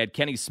watching, they had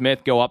Kenny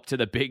Smith go up to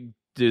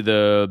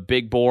the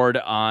big board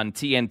on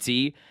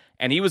TNT,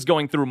 and he was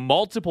going through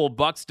multiple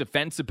Bucks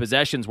defensive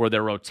possessions where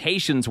their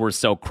rotations were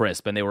so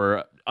crisp and they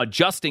were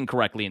adjusting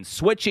correctly and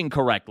switching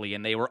correctly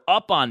and they were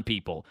up on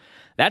people.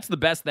 That's the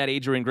best that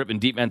Adrian Griffin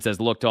defense has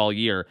looked all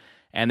year.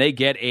 And they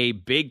get a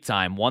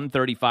big-time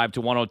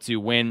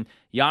 135-102 win.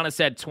 Giannis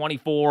had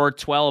 24,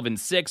 12, and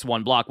 6,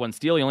 1 block, 1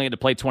 steal. He only had to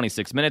play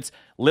 26 minutes.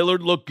 Lillard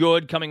looked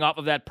good coming off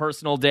of that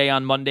personal day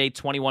on Monday,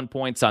 21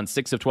 points on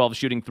 6 of 12,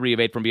 shooting 3 of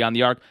 8 from beyond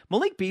the arc.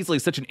 Malik Beasley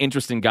is such an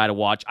interesting guy to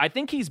watch. I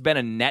think he's been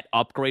a net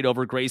upgrade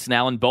over Grayson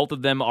Allen. Both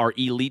of them are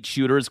elite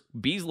shooters,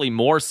 Beasley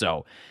more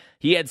so.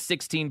 He had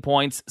 16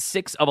 points,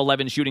 6 of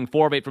 11 shooting,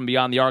 4 of 8 from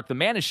beyond the arc. The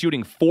man is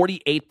shooting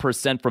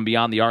 48% from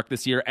beyond the arc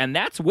this year, and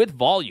that's with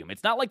volume.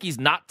 It's not like he's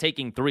not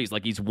taking threes,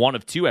 like he's 1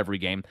 of 2 every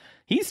game.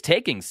 He's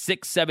taking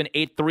 6, 7,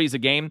 8 threes a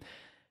game.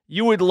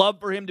 You would love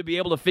for him to be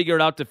able to figure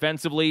it out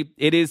defensively.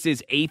 It is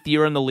his 8th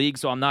year in the league,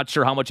 so I'm not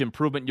sure how much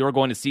improvement you're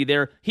going to see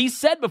there. He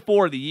said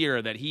before the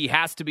year that he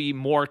has to be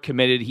more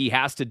committed. He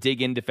has to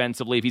dig in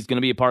defensively if he's going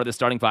to be a part of the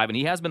starting 5, and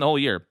he has been the whole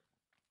year.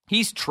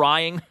 He's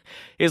trying.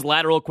 His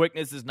lateral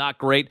quickness is not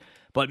great,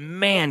 but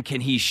man, can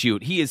he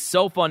shoot. He is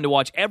so fun to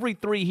watch. Every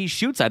 3 he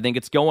shoots, I think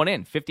it's going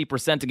in.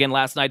 50% again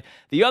last night.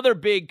 The other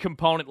big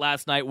component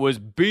last night was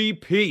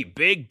BP,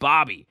 Big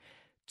Bobby.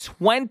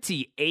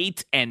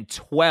 28 and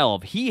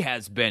 12. He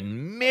has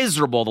been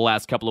miserable the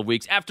last couple of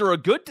weeks after a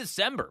good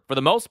December for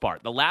the most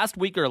part. The last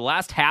week or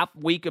last half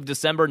week of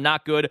December,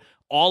 not good.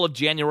 All of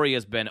January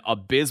has been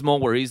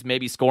abysmal where he's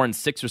maybe scoring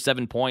 6 or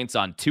 7 points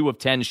on 2 of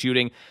 10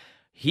 shooting.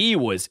 He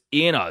was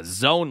in a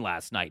zone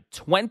last night.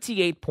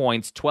 28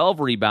 points,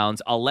 12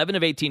 rebounds, 11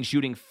 of 18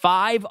 shooting,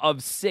 5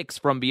 of 6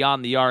 from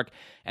beyond the arc.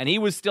 And he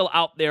was still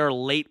out there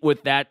late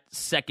with that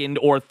second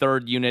or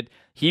third unit.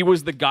 He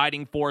was the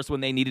guiding force when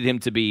they needed him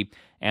to be.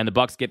 And the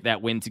Bucks get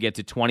that win to get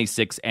to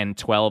 26 and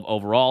 12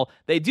 overall.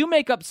 They do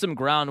make up some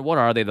ground. What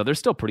are they, though? They're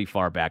still pretty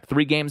far back.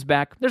 3 games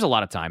back. There's a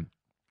lot of time.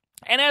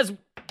 And as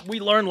we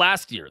learned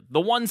last year,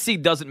 the 1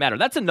 seed doesn't matter.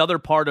 That's another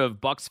part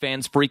of Bucks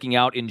fans freaking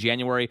out in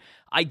January.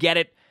 I get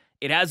it.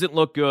 It hasn't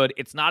looked good.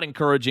 It's not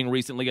encouraging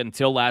recently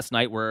until last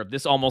night, where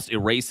this almost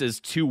erases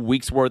 2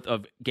 weeks' worth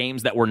of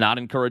games that were not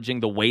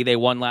encouraging the way they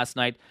won last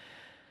night.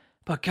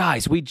 But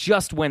guys, we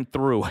just went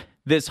through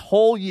this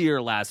whole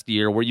year last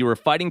year where you were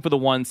fighting for the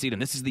 1 seed,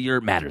 and this is the year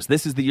it matters.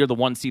 This is the year the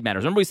 1 seed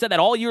matters. Remember, we said that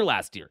all year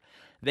last year.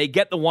 They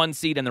get the 1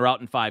 seed, and they're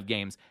out in 5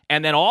 games.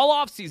 And then all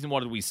offseason,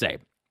 what did we say?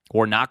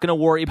 We're not going to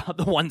worry about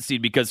the 1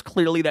 seed because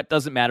clearly that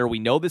doesn't matter. We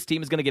know this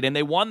team is going to get in.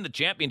 They won the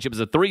championship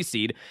as a 3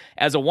 seed.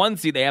 As a 1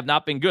 seed, they have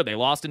not been good. They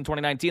lost in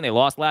 2019. They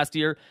lost last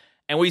year.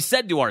 And we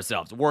said to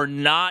ourselves, we're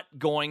not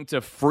going to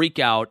freak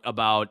out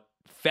about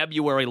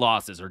February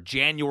losses or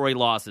January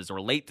losses or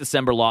late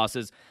December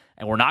losses.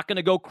 And we're not going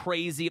to go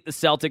crazy if the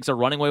Celtics are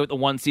running away with the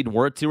 1 seed.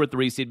 We're a 2 or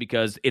 3 seed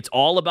because it's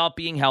all about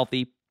being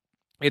healthy.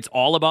 It's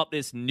all about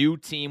this new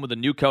team with a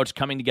new coach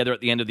coming together at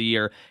the end of the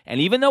year. And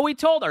even though we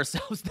told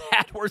ourselves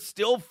that, we're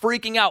still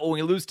freaking out when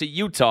we lose to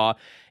Utah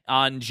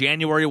on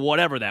January,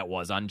 whatever that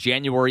was, on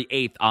January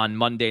 8th on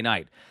Monday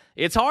night.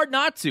 It's hard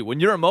not to. When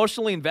you're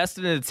emotionally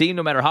invested in a team,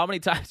 no matter how many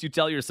times you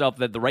tell yourself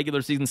that the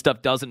regular season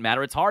stuff doesn't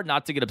matter, it's hard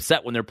not to get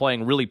upset when they're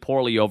playing really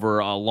poorly over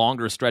a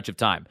longer stretch of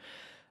time.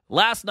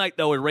 Last night,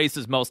 though,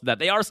 erases most of that.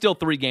 They are still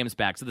 3 games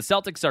back. So the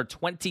Celtics are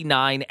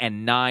 29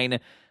 and 9.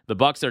 The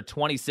Bucks are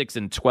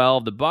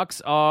 26-12. The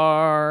Bucks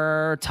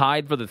are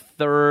tied for the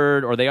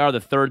third, or they are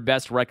the third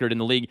best record in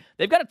the league.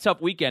 They've got a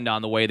tough weekend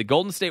on the way. The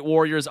Golden State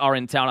Warriors are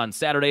in town on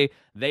Saturday.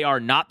 They are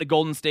not the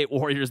Golden State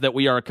Warriors that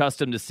we are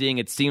accustomed to seeing.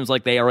 It seems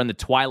like they are in the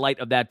twilight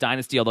of that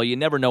dynasty, although you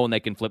never know when they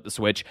can flip the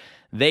switch.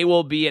 They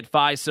will be at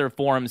Fiserv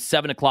Forum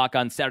 7 o'clock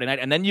on Saturday night.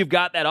 And then you've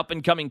got that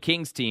up-and-coming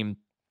Kings team.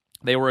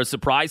 They were a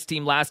surprise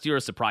team last year,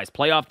 a surprise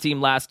playoff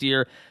team last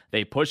year.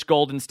 They pushed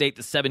Golden State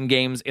to 7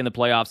 games in the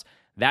playoffs.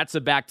 That's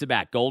a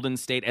back-to-back, Golden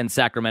State and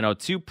Sacramento,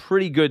 2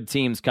 pretty good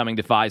teams coming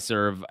to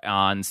Fiserv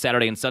on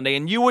Saturday and Sunday.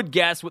 And you would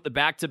guess with the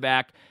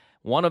back-to-back,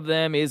 one of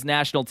them is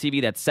national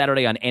TV. That's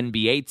Saturday on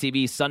NBA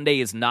TV. Sunday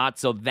is not,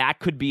 so that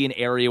could be an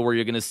area where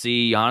you're going to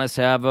see Giannis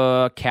have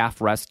a calf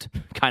rest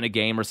kind of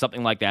game or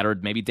something like that, or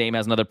maybe Dame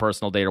has another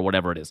personal date or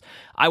whatever it is.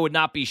 I would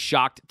not be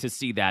shocked to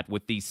see that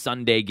with the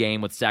Sunday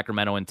game with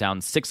Sacramento in town,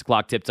 6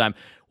 o'clock tip time.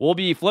 We'll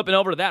be flipping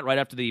over to that right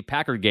after the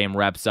Packer game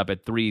wraps up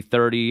at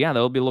 3:30. Yeah,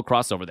 there'll be a little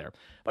crossover there.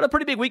 But a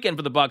pretty big weekend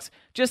for the Bucks.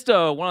 Just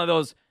one of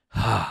those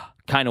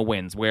kind of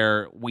wins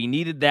where we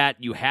needed that.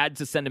 You had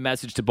to send a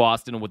message to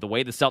Boston with the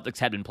way the Celtics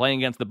had been playing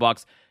against the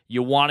Bucks.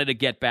 You wanted to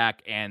get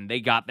back, and they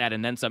got that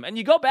and then some. And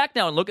you go back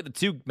now and look at the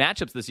 2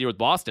 matchups this year with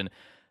Boston.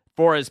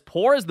 For as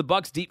poor as the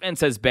Bucks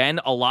defense has been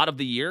a lot of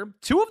the year,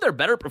 2 of their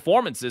better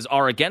performances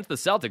are against the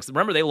Celtics.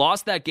 Remember, they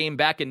lost that game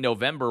back in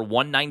November,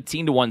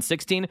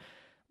 119-116.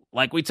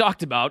 Like we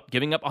talked about,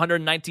 giving up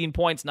 119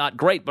 points, not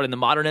great, but in the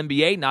modern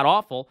NBA, not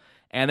awful.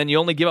 And then you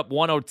only give up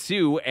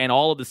 102, and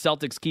all of the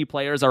Celtics' key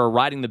players are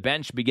riding the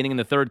bench beginning in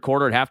the third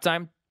quarter at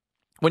halftime.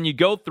 When you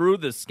go through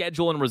the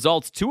schedule and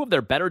results, 2 of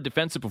their better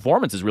defensive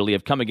performances really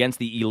have come against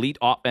the elite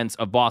offense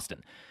of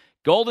Boston.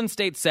 Golden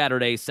State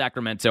Saturday,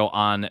 Sacramento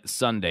on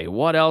Sunday.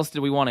 What else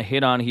do we want to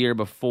hit on here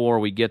before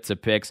we get to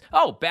picks?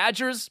 Oh,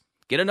 Badgers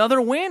get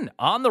another win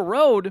on the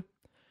road.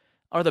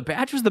 Are the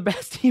Badgers the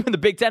best team in the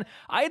Big Ten?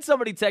 I had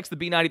somebody text the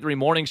B93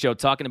 Morning Show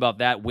talking about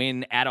that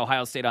win at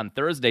Ohio State on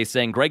Thursday,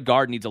 saying Greg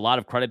Gard needs a lot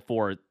of credit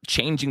for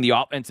changing the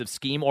offensive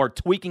scheme or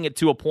tweaking it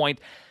to a point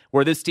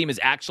where this team is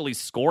actually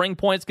scoring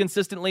points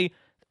consistently.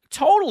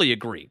 Totally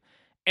agree.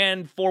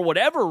 And for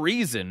whatever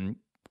reason,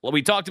 well,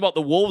 we talked about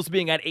the Wolves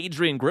being at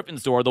Adrian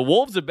Griffin's door. The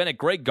Wolves have been at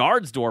Greg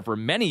Gard's door for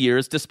many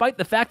years, despite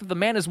the fact that the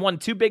man has won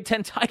 2 Big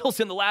Ten titles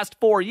in the last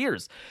 4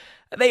 years.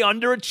 They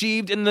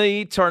underachieved in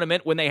the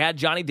tournament when they had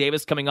Johnny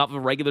Davis coming off of a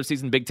regular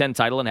season Big Ten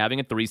title and having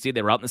a 3 seed.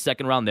 They were out in the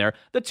second round there.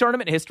 The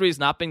tournament history has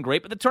not been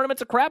great, but the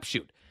tournament's a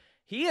crapshoot.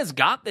 He has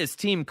got this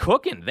team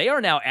cooking. They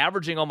are now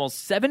averaging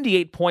almost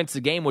 78 points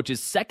a game, which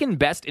is second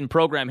best in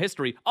program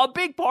history. A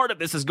big part of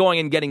this is going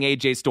and getting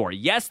A.J. Storr.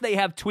 Yes, they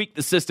have tweaked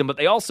the system, but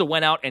they also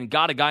went out and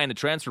got a guy in the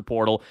transfer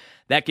portal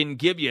that can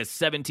give you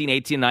 17,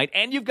 18 a night,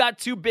 and you've got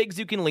 2 bigs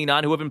you can lean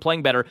on who have been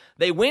playing better.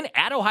 They win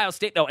at Ohio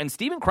State, though, and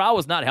Stephen Crowl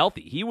was not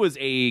healthy. He was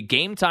a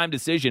game-time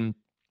decision.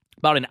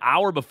 About an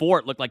hour before,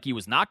 it looked like he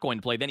was not going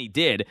to play. Then he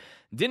did.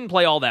 Didn't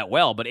play all that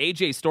well, but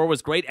A.J. Storr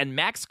was great, and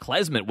Max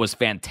Klesmit was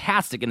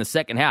fantastic in the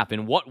second half.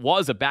 In what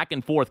was a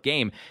back-and-forth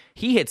game,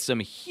 he hit some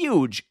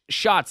huge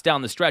shots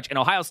down the stretch, and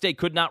Ohio State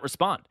could not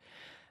respond.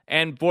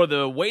 And for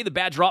the way the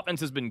Badger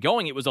offense has been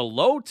going, it was a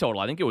low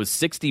total. I think it was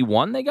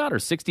 61 they got, or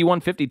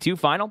 61-52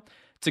 final.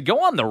 To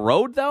go on the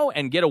road, though,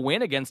 and get a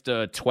win against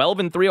a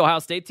 12-3 Ohio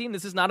State team,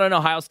 this is not an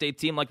Ohio State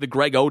team like the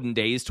Greg Oden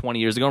days 20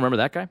 years ago. Remember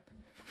that guy?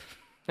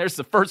 There's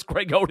the first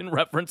Greg Oden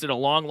reference in a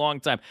long,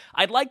 long time.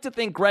 I'd like to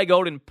think Greg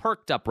Oden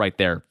perked up right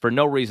there for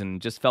no reason,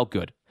 just felt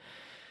good.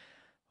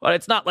 But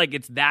it's not like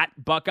it's that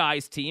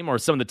Buckeyes team or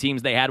some of the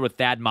teams they had with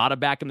Thad Matta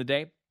back in the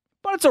day.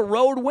 But it's a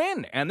road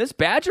win, and this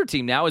Badger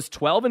team now is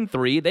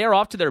 12-3. They are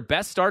off to their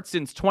best start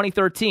since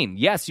 2013.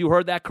 Yes, you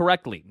heard that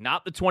correctly.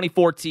 Not the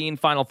 2014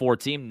 Final Four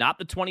team, not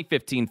the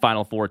 2015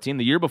 Final Four team,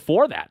 the year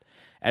before that,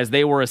 as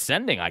they were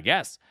ascending, I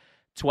guess.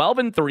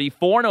 12-3,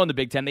 4-0 in the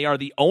Big Ten. They are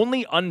the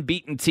only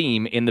unbeaten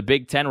team in the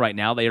Big Ten right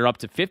now. They are up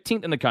to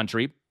 15th in the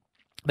country.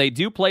 They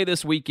do play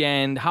this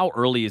weekend. How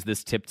early is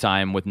this tip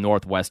time with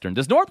Northwestern?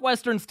 Does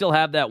Northwestern still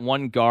have that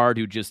one guard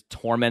who just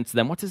torments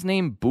them? What's his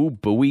name? Boo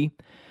Buie?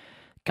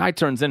 Guy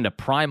turns into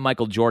prime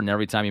Michael Jordan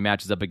every time he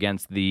matches up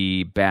against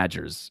the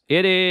Badgers.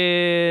 It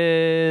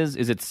is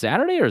it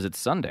Saturday or is it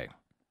Sunday?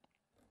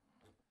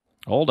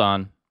 Hold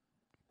on.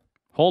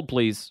 Hold,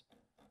 please.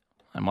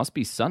 It must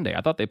be Sunday.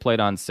 I thought they played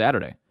on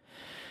Saturday.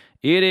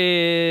 It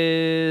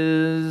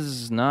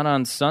is not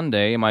on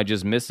Sunday. Am I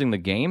just missing the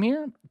game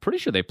here? Pretty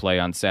sure they play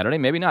on Saturday.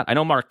 Maybe not. I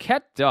know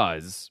Marquette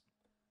does.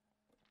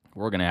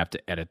 We're going to have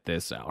to edit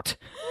this out.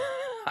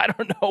 I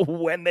don't know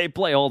when they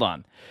play. Hold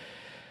on.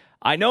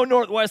 I know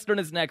Northwestern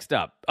is next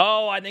up.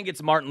 Oh, I think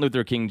it's Martin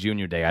Luther King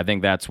Jr. Day. I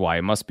think that's why.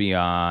 It must be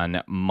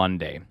on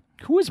Monday.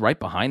 Who is right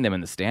behind them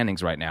in the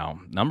standings right now?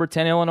 Number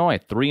 10, Illinois,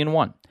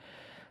 3-1.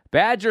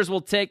 Badgers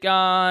will take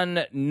on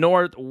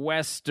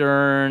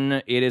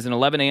Northwestern. It is an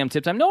 11 a.m.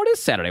 tip time. No, it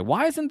is Saturday.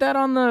 Why isn't that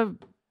on the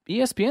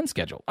ESPN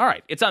schedule. All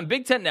right, it's on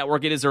Big Ten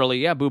Network. It is early.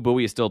 Yeah, Boo Boo,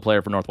 is still a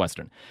player for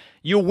Northwestern.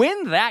 You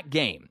win that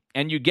game,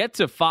 and you get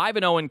to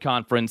 5-0 in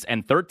conference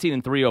and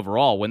 13-3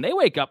 overall. When they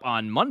wake up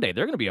on Monday,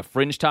 they're going to be a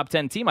fringe top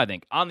 10 team, I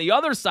think. On the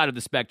other side of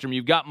the spectrum,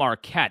 you've got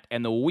Marquette,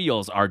 and the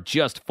wheels are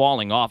just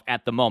falling off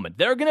at the moment.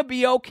 They're going to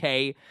be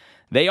okay.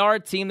 They are a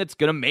team that's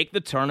going to make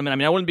the tournament. I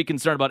mean, I wouldn't be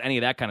concerned about any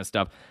of that kind of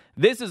stuff.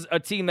 This is a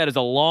team that is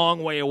a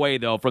long way away,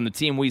 though, from the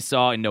team we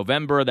saw in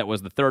November that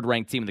was the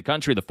third-ranked team in the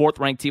country, the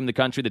fourth-ranked team in the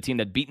country, the team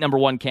that beat number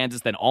 1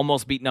 Kansas, then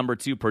almost beat number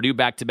 2 Purdue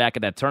back-to-back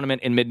at that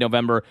tournament in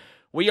mid-November.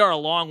 We are a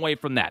long way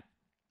from that.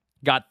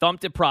 Got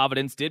thumped at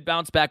Providence, did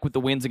bounce back with the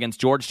wins against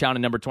Georgetown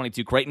and number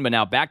 22 Creighton, but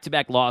now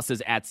back-to-back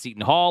losses at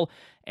Seton Hall,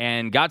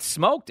 and got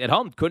smoked at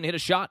home. Couldn't hit a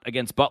shot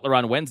against Butler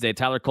on Wednesday.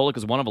 Tyler Kolek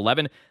is 1 of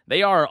 11.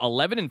 They are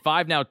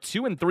 11-5 now,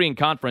 2-3 in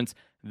conference.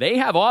 They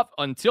have off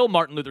until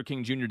Martin Luther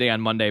King Jr. Day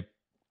on Monday,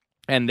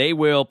 and they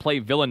will play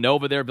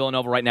Villanova there.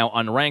 Villanova right now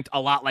unranked, a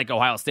lot like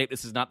Ohio State.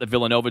 This is not the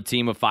Villanova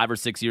team of 5 or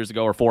 6 years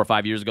ago or 4 or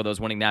 5 years ago that was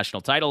winning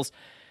national titles.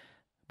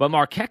 But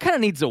Marquette kind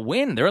of needs a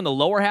win. They're in the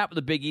lower half of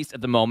the Big East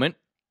at the moment.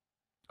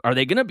 Are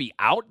they going to be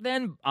out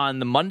then on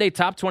the Monday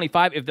top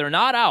 25? If they're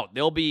not out,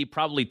 they'll be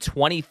probably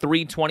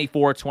 23,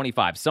 24,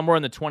 25. Somewhere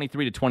in the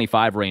 23 to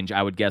 25 range,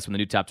 I would guess, when the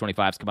new top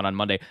 25s come out on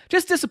Monday.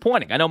 Just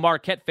disappointing. I know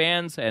Marquette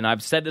fans, and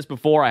I've said this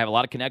before, I have a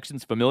lot of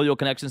connections, familial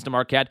connections to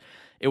Marquette.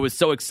 It was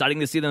so exciting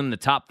to see them in the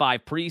top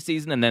 5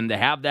 preseason, and then to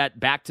have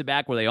that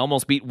back-to-back where they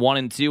almost beat 1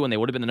 and 2, and they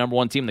would have been the number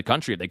 1 team in the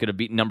country if they could have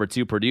beaten number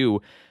 2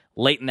 Purdue.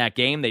 Late in that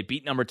game, they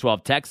beat number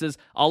 12 Texas.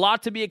 A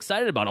lot to be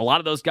excited about. A lot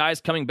of those guys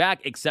coming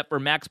back, except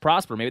for Max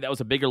Prosper. Maybe that was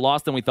a bigger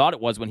loss than we thought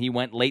it was when he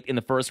went late in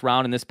the first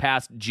round in this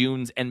past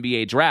June's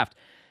NBA draft.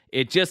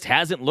 It just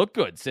hasn't looked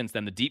good since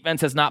then. The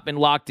defense has not been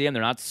locked in.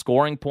 They're not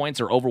scoring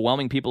points or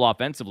overwhelming people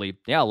offensively.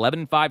 Yeah,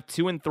 11-5,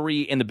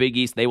 2-3 in the Big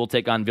East. They will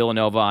take on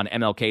Villanova on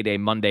MLK Day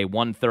Monday,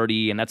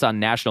 1:30, and that's on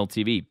national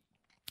TV.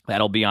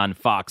 That'll be on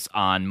Fox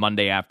on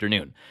Monday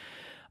afternoon.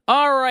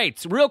 All right,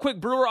 real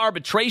quick Brewer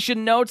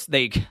arbitration notes.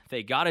 They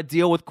got to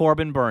deal with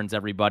Corbin Burns,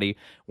 everybody.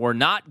 We're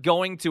not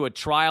going to a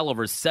trial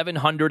over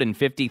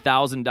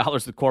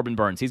 $750,000 with Corbin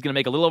Burns. He's going to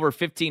make a little over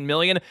 $15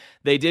 million.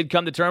 They did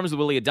come to terms with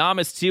Willie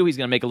Adames, too. He's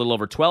going to make a little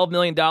over $12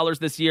 million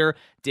this year.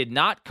 Did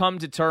not come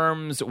to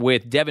terms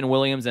with Devin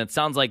Williams, and it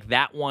sounds like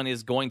that one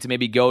is going to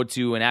maybe go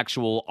to an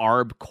actual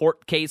ARB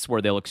court case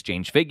where they'll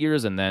exchange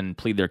figures and then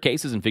plead their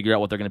cases and figure out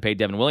what they're going to pay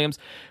Devin Williams,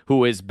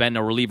 who has been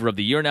a reliever of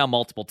the year now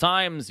multiple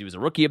times. He was a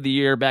rookie of the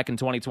year back in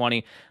 2020.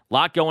 A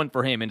lot going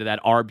for him into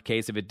that ARB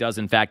case if it does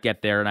in fact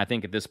get there, and I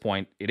think at this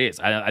point it is.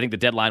 I think the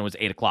deadline was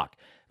 8 o'clock.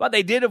 But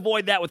they did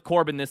avoid that with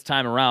Corbin this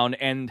time around,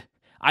 and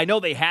I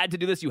know they had to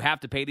do this. You have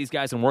to pay these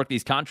guys and work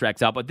these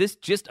contracts out, but this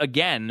just,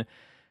 again,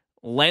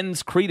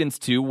 lends credence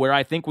to where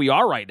I think we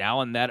are right now,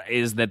 and that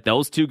is that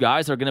those two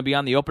guys are going to be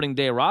on the opening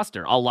day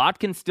roster. A lot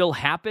can still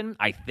happen,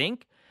 I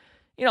think.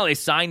 You know, they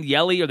signed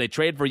Yelly, or they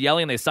traded for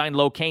Yelly, and they signed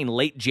Locaine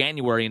late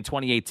January in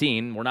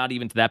 2018. We're not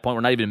even to that point.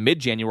 We're not even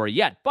mid-January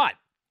yet, but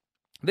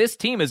this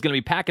team is going to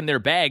be packing their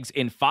bags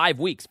in 5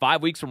 weeks,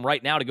 5 weeks from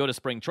right now to go to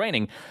spring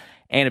training.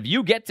 And if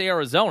you get to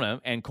Arizona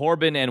and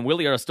Corbin and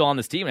Willie are still on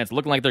this team, and it's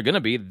looking like they're going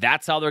to be,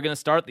 that's how they're going to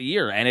start the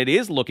year. And it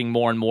is looking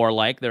more and more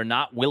like they're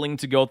not willing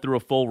to go through a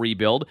full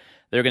rebuild.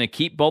 They're going to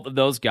keep both of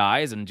those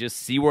guys and just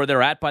see where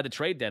they're at by the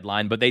trade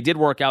deadline. But they did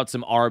work out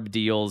some ARB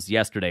deals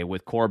yesterday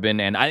with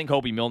Corbin, and I think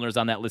Hobie Milner's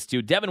on that list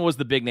too. Devin was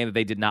the big name that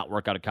they did not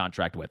work out a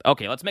contract with.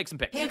 Okay, let's make some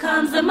picks. Here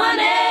comes the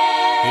money.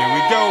 Here we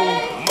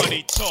go.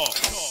 Money talk.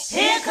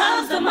 Here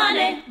comes the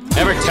money.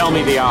 Never tell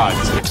me the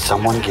odds. If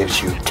someone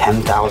gives you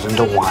 10,000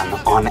 to 1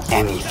 on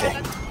anything,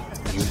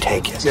 you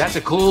take it. That's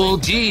a cool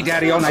G,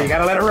 Daddy-O. Now you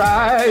gotta let it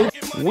ride.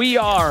 We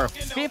are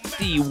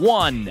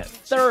 51,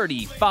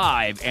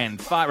 35,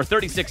 and 5, or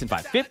 36 and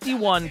 5.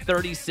 51,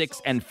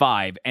 36, and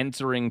 5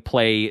 entering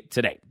play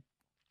today.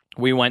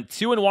 We went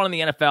 2-1 in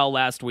the NFL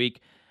last week.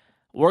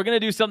 We're going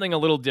to do something a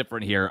little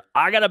different here.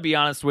 I got to be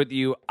honest with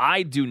you.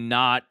 I do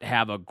not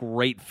have a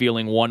great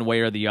feeling one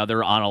way or the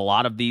other on a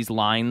lot of these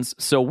lines.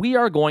 So we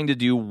are going to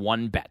do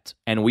one bet,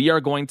 and we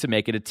are going to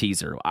make it a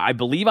teaser. I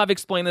believe I've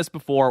explained this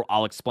before.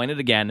 I'll explain it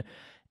again.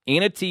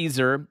 In a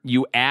teaser,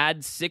 you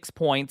add 6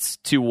 points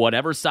to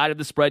whatever side of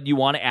the spread you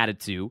want to add it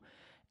to,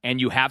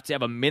 and you have to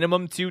have a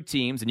minimum 2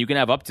 teams, and you can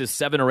have up to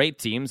 7 or 8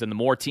 teams, and the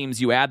more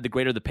teams you add, the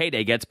greater the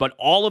payday gets, but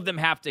all of them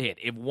have to hit.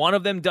 If one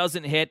of them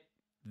doesn't hit,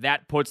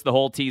 that puts the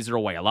whole teaser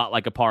away, a lot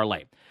like a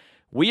parlay.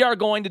 We are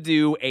going to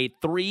do a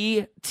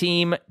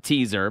 3-team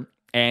teaser,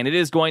 and it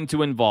is going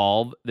to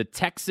involve the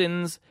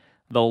Texans,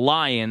 the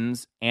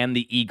Lions, and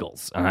the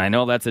Eagles. And I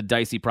know that's a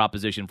dicey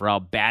proposition for how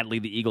badly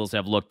the Eagles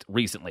have looked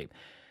recently.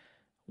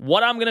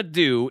 What I'm going to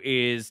do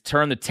is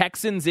turn the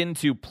Texans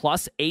into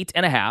plus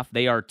 8.5.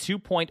 They are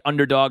 2-point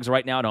underdogs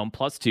right now at home,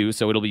 plus 2,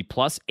 so it'll be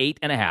plus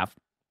 8.5,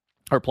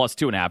 or plus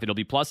 2.5. It'll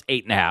be plus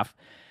 8.5.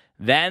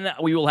 Then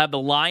we will have the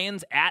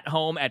Lions at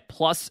home at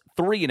plus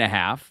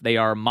 3.5. They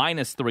are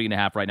minus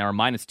 3.5 right now, or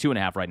minus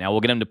 2.5 right now. We'll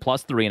get them to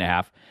plus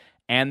 3.5.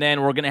 And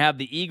then we're going to have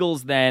the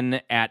Eagles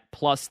then at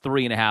plus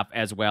 3.5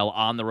 as well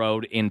on the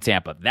road in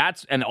Tampa.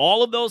 And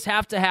all of those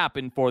have to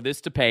happen for this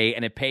to pay,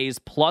 and it pays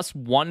plus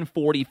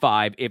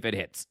 145 if it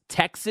hits.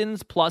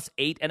 Texans plus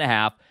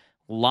 8.5,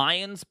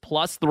 Lions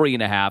plus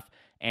 3.5,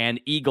 and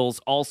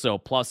Eagles also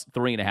plus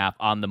 3.5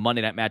 on the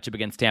Monday night matchup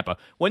against Tampa.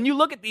 When you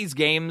look at these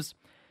games,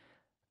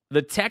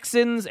 the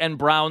Texans and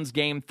Browns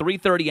game,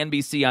 3:30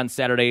 NBC on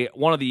Saturday,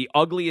 one of the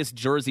ugliest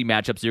jersey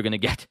matchups you're going to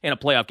get in a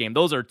playoff game.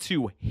 Those are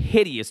two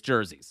hideous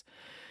jerseys.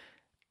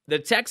 The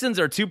Texans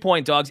are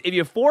 2-point dogs. If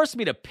you force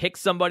me to pick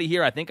somebody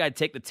here, I think I'd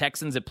take the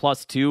Texans at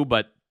plus 2,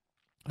 but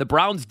the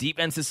Browns'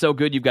 defense is so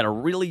good. You've got a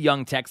really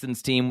young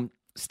Texans team,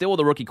 still with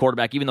a rookie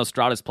quarterback, even though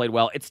Stroud has played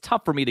well. It's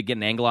tough for me to get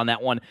an angle on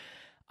that one.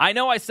 I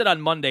know I said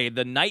on Monday,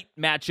 the night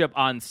matchup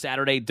on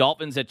Saturday,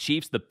 Dolphins at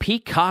Chiefs, the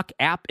Peacock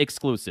app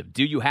exclusive.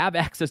 Do you have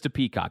access to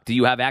Peacock? Do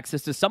you have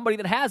access to somebody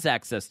that has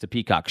access to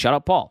Peacock? Shout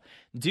out Paul.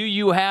 Do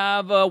you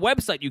have a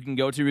website you can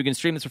go to where you can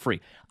stream this for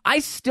free? I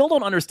still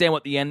don't understand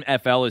what the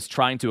NFL is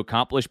trying to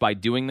accomplish by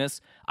doing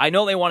this. I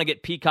know they want to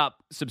get Peacock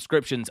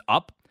subscriptions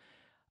up.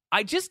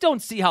 I just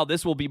don't see how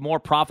this will be more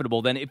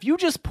profitable than if you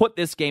just put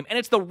this game, and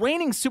it's the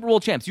reigning Super Bowl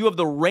champs. You have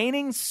the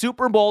reigning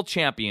Super Bowl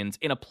champions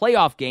in a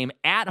playoff game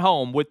at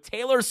home with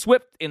Taylor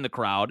Swift in the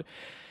crowd,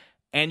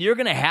 and you're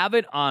going to have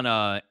it on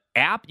a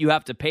app you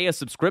have to pay a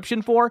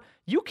subscription for.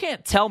 You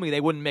can't tell me they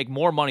wouldn't make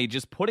more money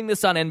just putting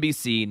this on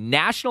NBC,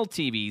 national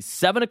TV,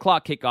 7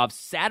 o'clock kickoff,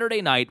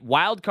 Saturday night,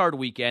 wild card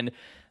weekend.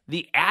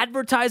 The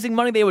advertising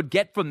money they would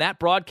get from that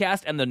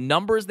broadcast and the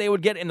numbers they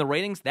would get in the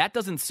ratings, that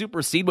doesn't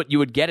supersede what you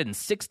would get in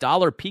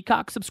 $6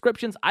 Peacock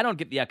subscriptions. I don't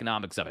get the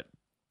economics of it.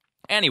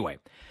 Anyway,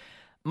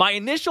 my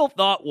initial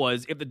thought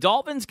was if the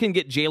Dolphins can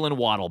get Jalen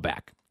Waddle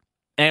back,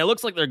 and it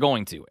looks like they're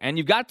going to, and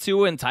you've got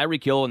Tua and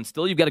Tyreek Hill, and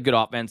still you've got a good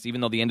offense,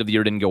 even though the end of the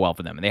year didn't go well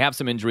for them. And they have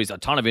some injuries, a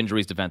ton of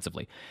injuries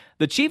defensively.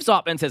 The Chiefs'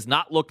 offense has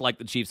not looked like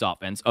the Chiefs'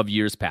 offense of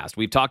years past.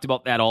 We've talked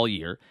about that all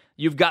year.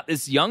 You've got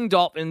this young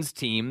Dolphins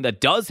team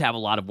that does have a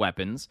lot of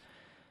weapons.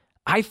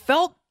 I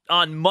felt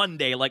on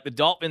Monday like the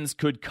Dolphins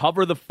could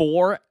cover the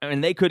 4,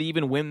 and they could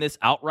even win this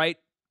outright.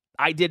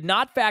 I did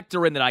not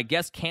factor in that I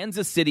guess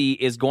Kansas City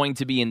is going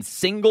to be in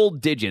single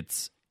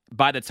digits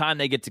by the time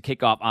they get to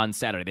kickoff on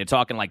Saturday. They're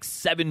talking like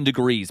 7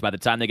 degrees by the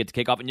time they get to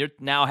kickoff, and you're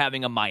now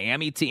having a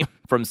Miami team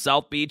from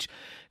South Beach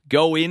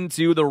go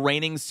into the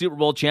reigning Super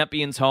Bowl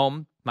champions'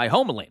 home, my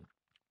home lane,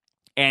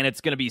 and it's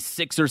going to be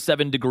 6 or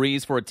 7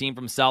 degrees for a team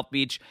from South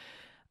Beach.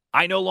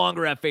 I no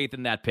longer have faith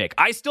in that pick.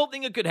 I still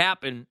think it could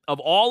happen.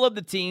 Of all of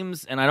the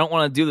teams, and I don't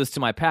want to do this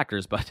to my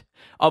Packers, but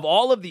of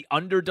all of the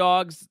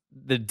underdogs,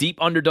 the deep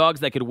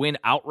underdogs that could win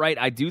outright,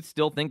 I do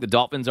still think the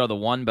Dolphins are the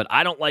one, but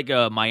I don't like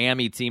a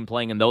Miami team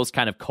playing in those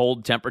kind of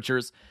cold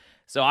temperatures.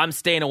 So I'm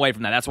staying away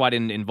from that. That's why I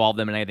didn't involve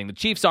them in anything. The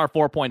Chiefs are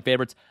 4-point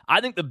favorites.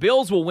 I think the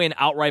Bills will win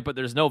outright, but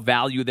there's no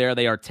value there.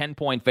 They are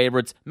 10-point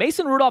favorites.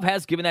 Mason Rudolph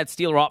has given that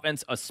Steeler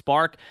offense a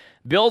spark.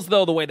 Bills,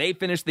 though, the way they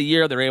finished the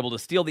year, they're able to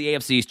steal the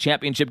AFC's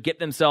championship, get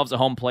themselves a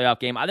home playoff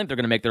game. I think they're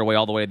going to make their way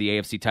all the way to the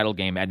AFC title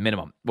game at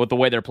minimum with the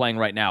way they're playing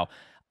right now.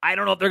 I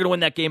don't know if they're going to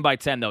win that game by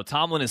 10, though.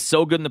 Tomlin is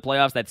so good in the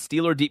playoffs. That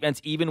Steeler defense,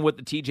 even with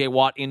the TJ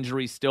Watt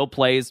injury, still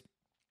plays.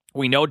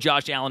 We know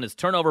Josh Allen is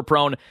turnover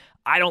prone.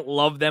 I don't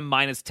love them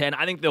minus 10.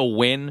 I think they'll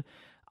win.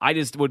 I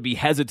just would be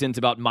hesitant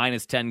about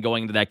minus 10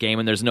 going into that game,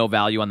 and there's no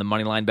value on the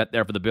money line bet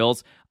there for the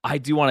Bills. I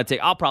do want to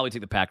I'll probably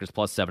take the Packers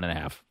plus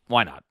 7.5.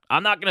 Why not?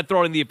 I'm not going to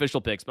throw in the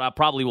official picks, but I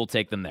probably will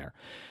take them there.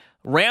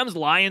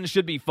 Rams-Lions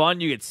should be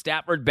fun. You get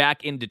Stafford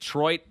back in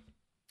Detroit.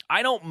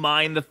 I don't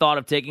mind the thought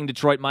of taking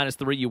Detroit minus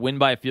 3. You win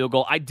by a field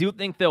goal. I do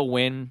think they'll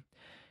win.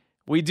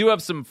 We do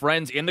have some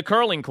friends in the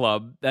curling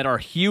club that are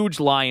huge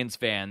Lions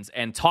fans,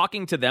 and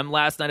talking to them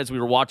last night as we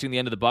were watching the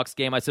end of the Bucs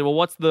game, I said, well,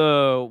 what's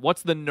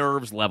the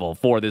nerves level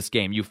for this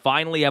game? You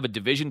finally have a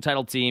division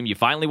title team. You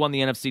finally won the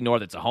NFC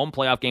North. It's a home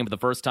playoff game for the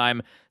first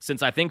time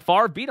since I think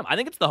Favre beat them. I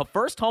think it's the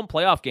first home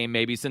playoff game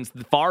maybe since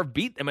Favre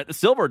beat them at the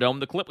Silverdome,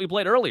 the clip we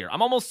played earlier.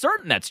 I'm almost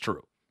certain that's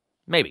true.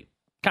 Maybe.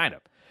 Kind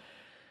of.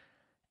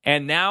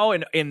 And now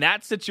in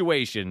that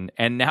situation,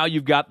 and now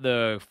you've got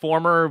the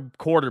former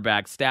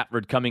quarterback,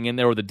 Stafford, coming in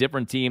there with a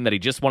different team that he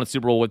just won a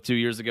Super Bowl with 2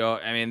 years ago.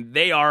 I mean,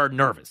 they are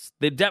nervous.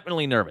 They're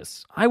definitely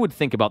nervous. I would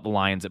think about the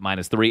Lions at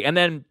minus 3. And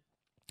then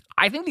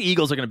I think the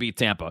Eagles are going to beat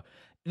Tampa.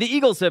 The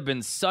Eagles have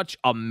been such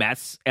a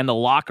mess, and the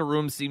locker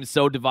room seems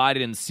so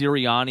divided, and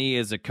Sirianni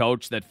is a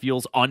coach that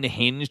feels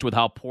unhinged with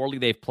how poorly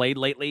they've played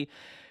lately.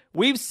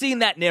 We've seen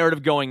that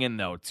narrative going in,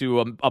 though, to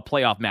a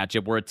playoff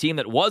matchup where a team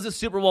that was a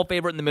Super Bowl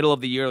favorite in the middle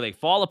of the year, they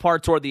fall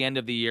apart toward the end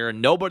of the year,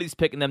 and nobody's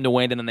picking them to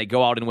win, and then they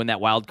go out and win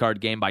that wild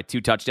card game by 2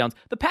 touchdowns.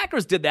 The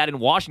Packers did that in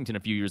Washington a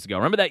few years ago.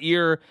 Remember that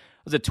year,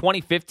 was it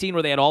 2015,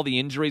 where they had all the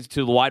injuries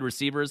to the wide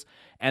receivers,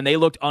 and they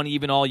looked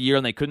uneven all year,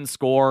 and they couldn't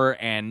score,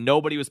 and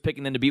nobody was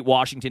picking them to beat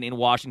Washington in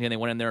Washington. They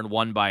went in there and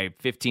won by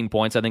 15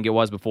 points, I think it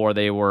was, before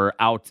they were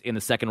out in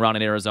the second round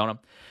in Arizona.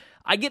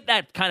 I get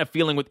that kind of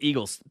feeling with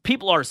Eagles.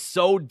 People are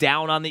so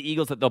down on the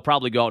Eagles that they'll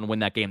probably go out and win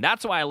that game.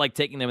 That's why I like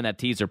taking them in that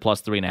teaser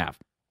plus 3.5.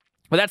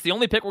 But that's the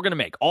only pick we're going to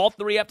make. All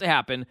 3 have to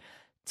happen.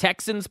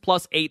 Texans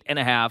plus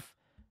 8.5.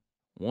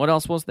 What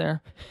else was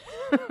there?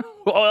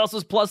 What else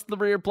was plus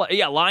 3 or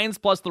yeah, Lions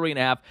plus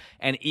 3.5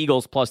 and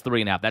Eagles plus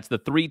 3.5. That's the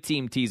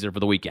 3-team teaser for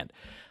the weekend.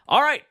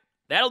 All right,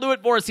 that'll do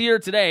it for us here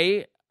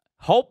today.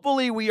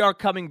 Hopefully we are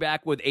coming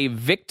back with a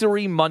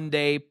Victory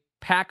Monday,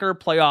 Packer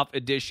Playoff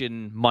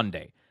Edition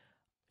Monday.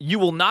 You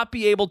will not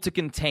be able to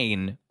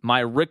contain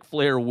my Ric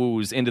Flair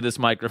woos into this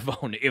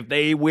microphone if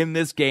they win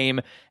this game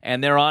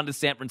and they're on to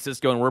San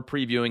Francisco and we're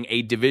previewing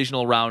a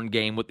divisional round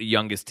game with the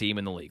youngest team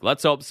in the league.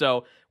 Let's hope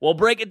so. We'll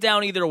break it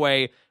down either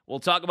way. We'll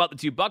talk about the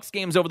 2 Bucks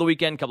games over the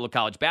weekend, a couple of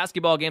college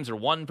basketball games, or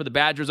one for the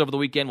Badgers over the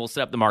weekend. We'll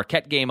set up the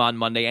Marquette game on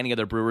Monday. Any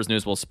other Brewers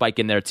news, we'll spike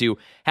in there too.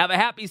 Have a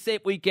happy,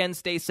 safe weekend.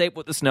 Stay safe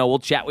with the snow. We'll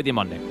chat with you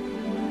Monday.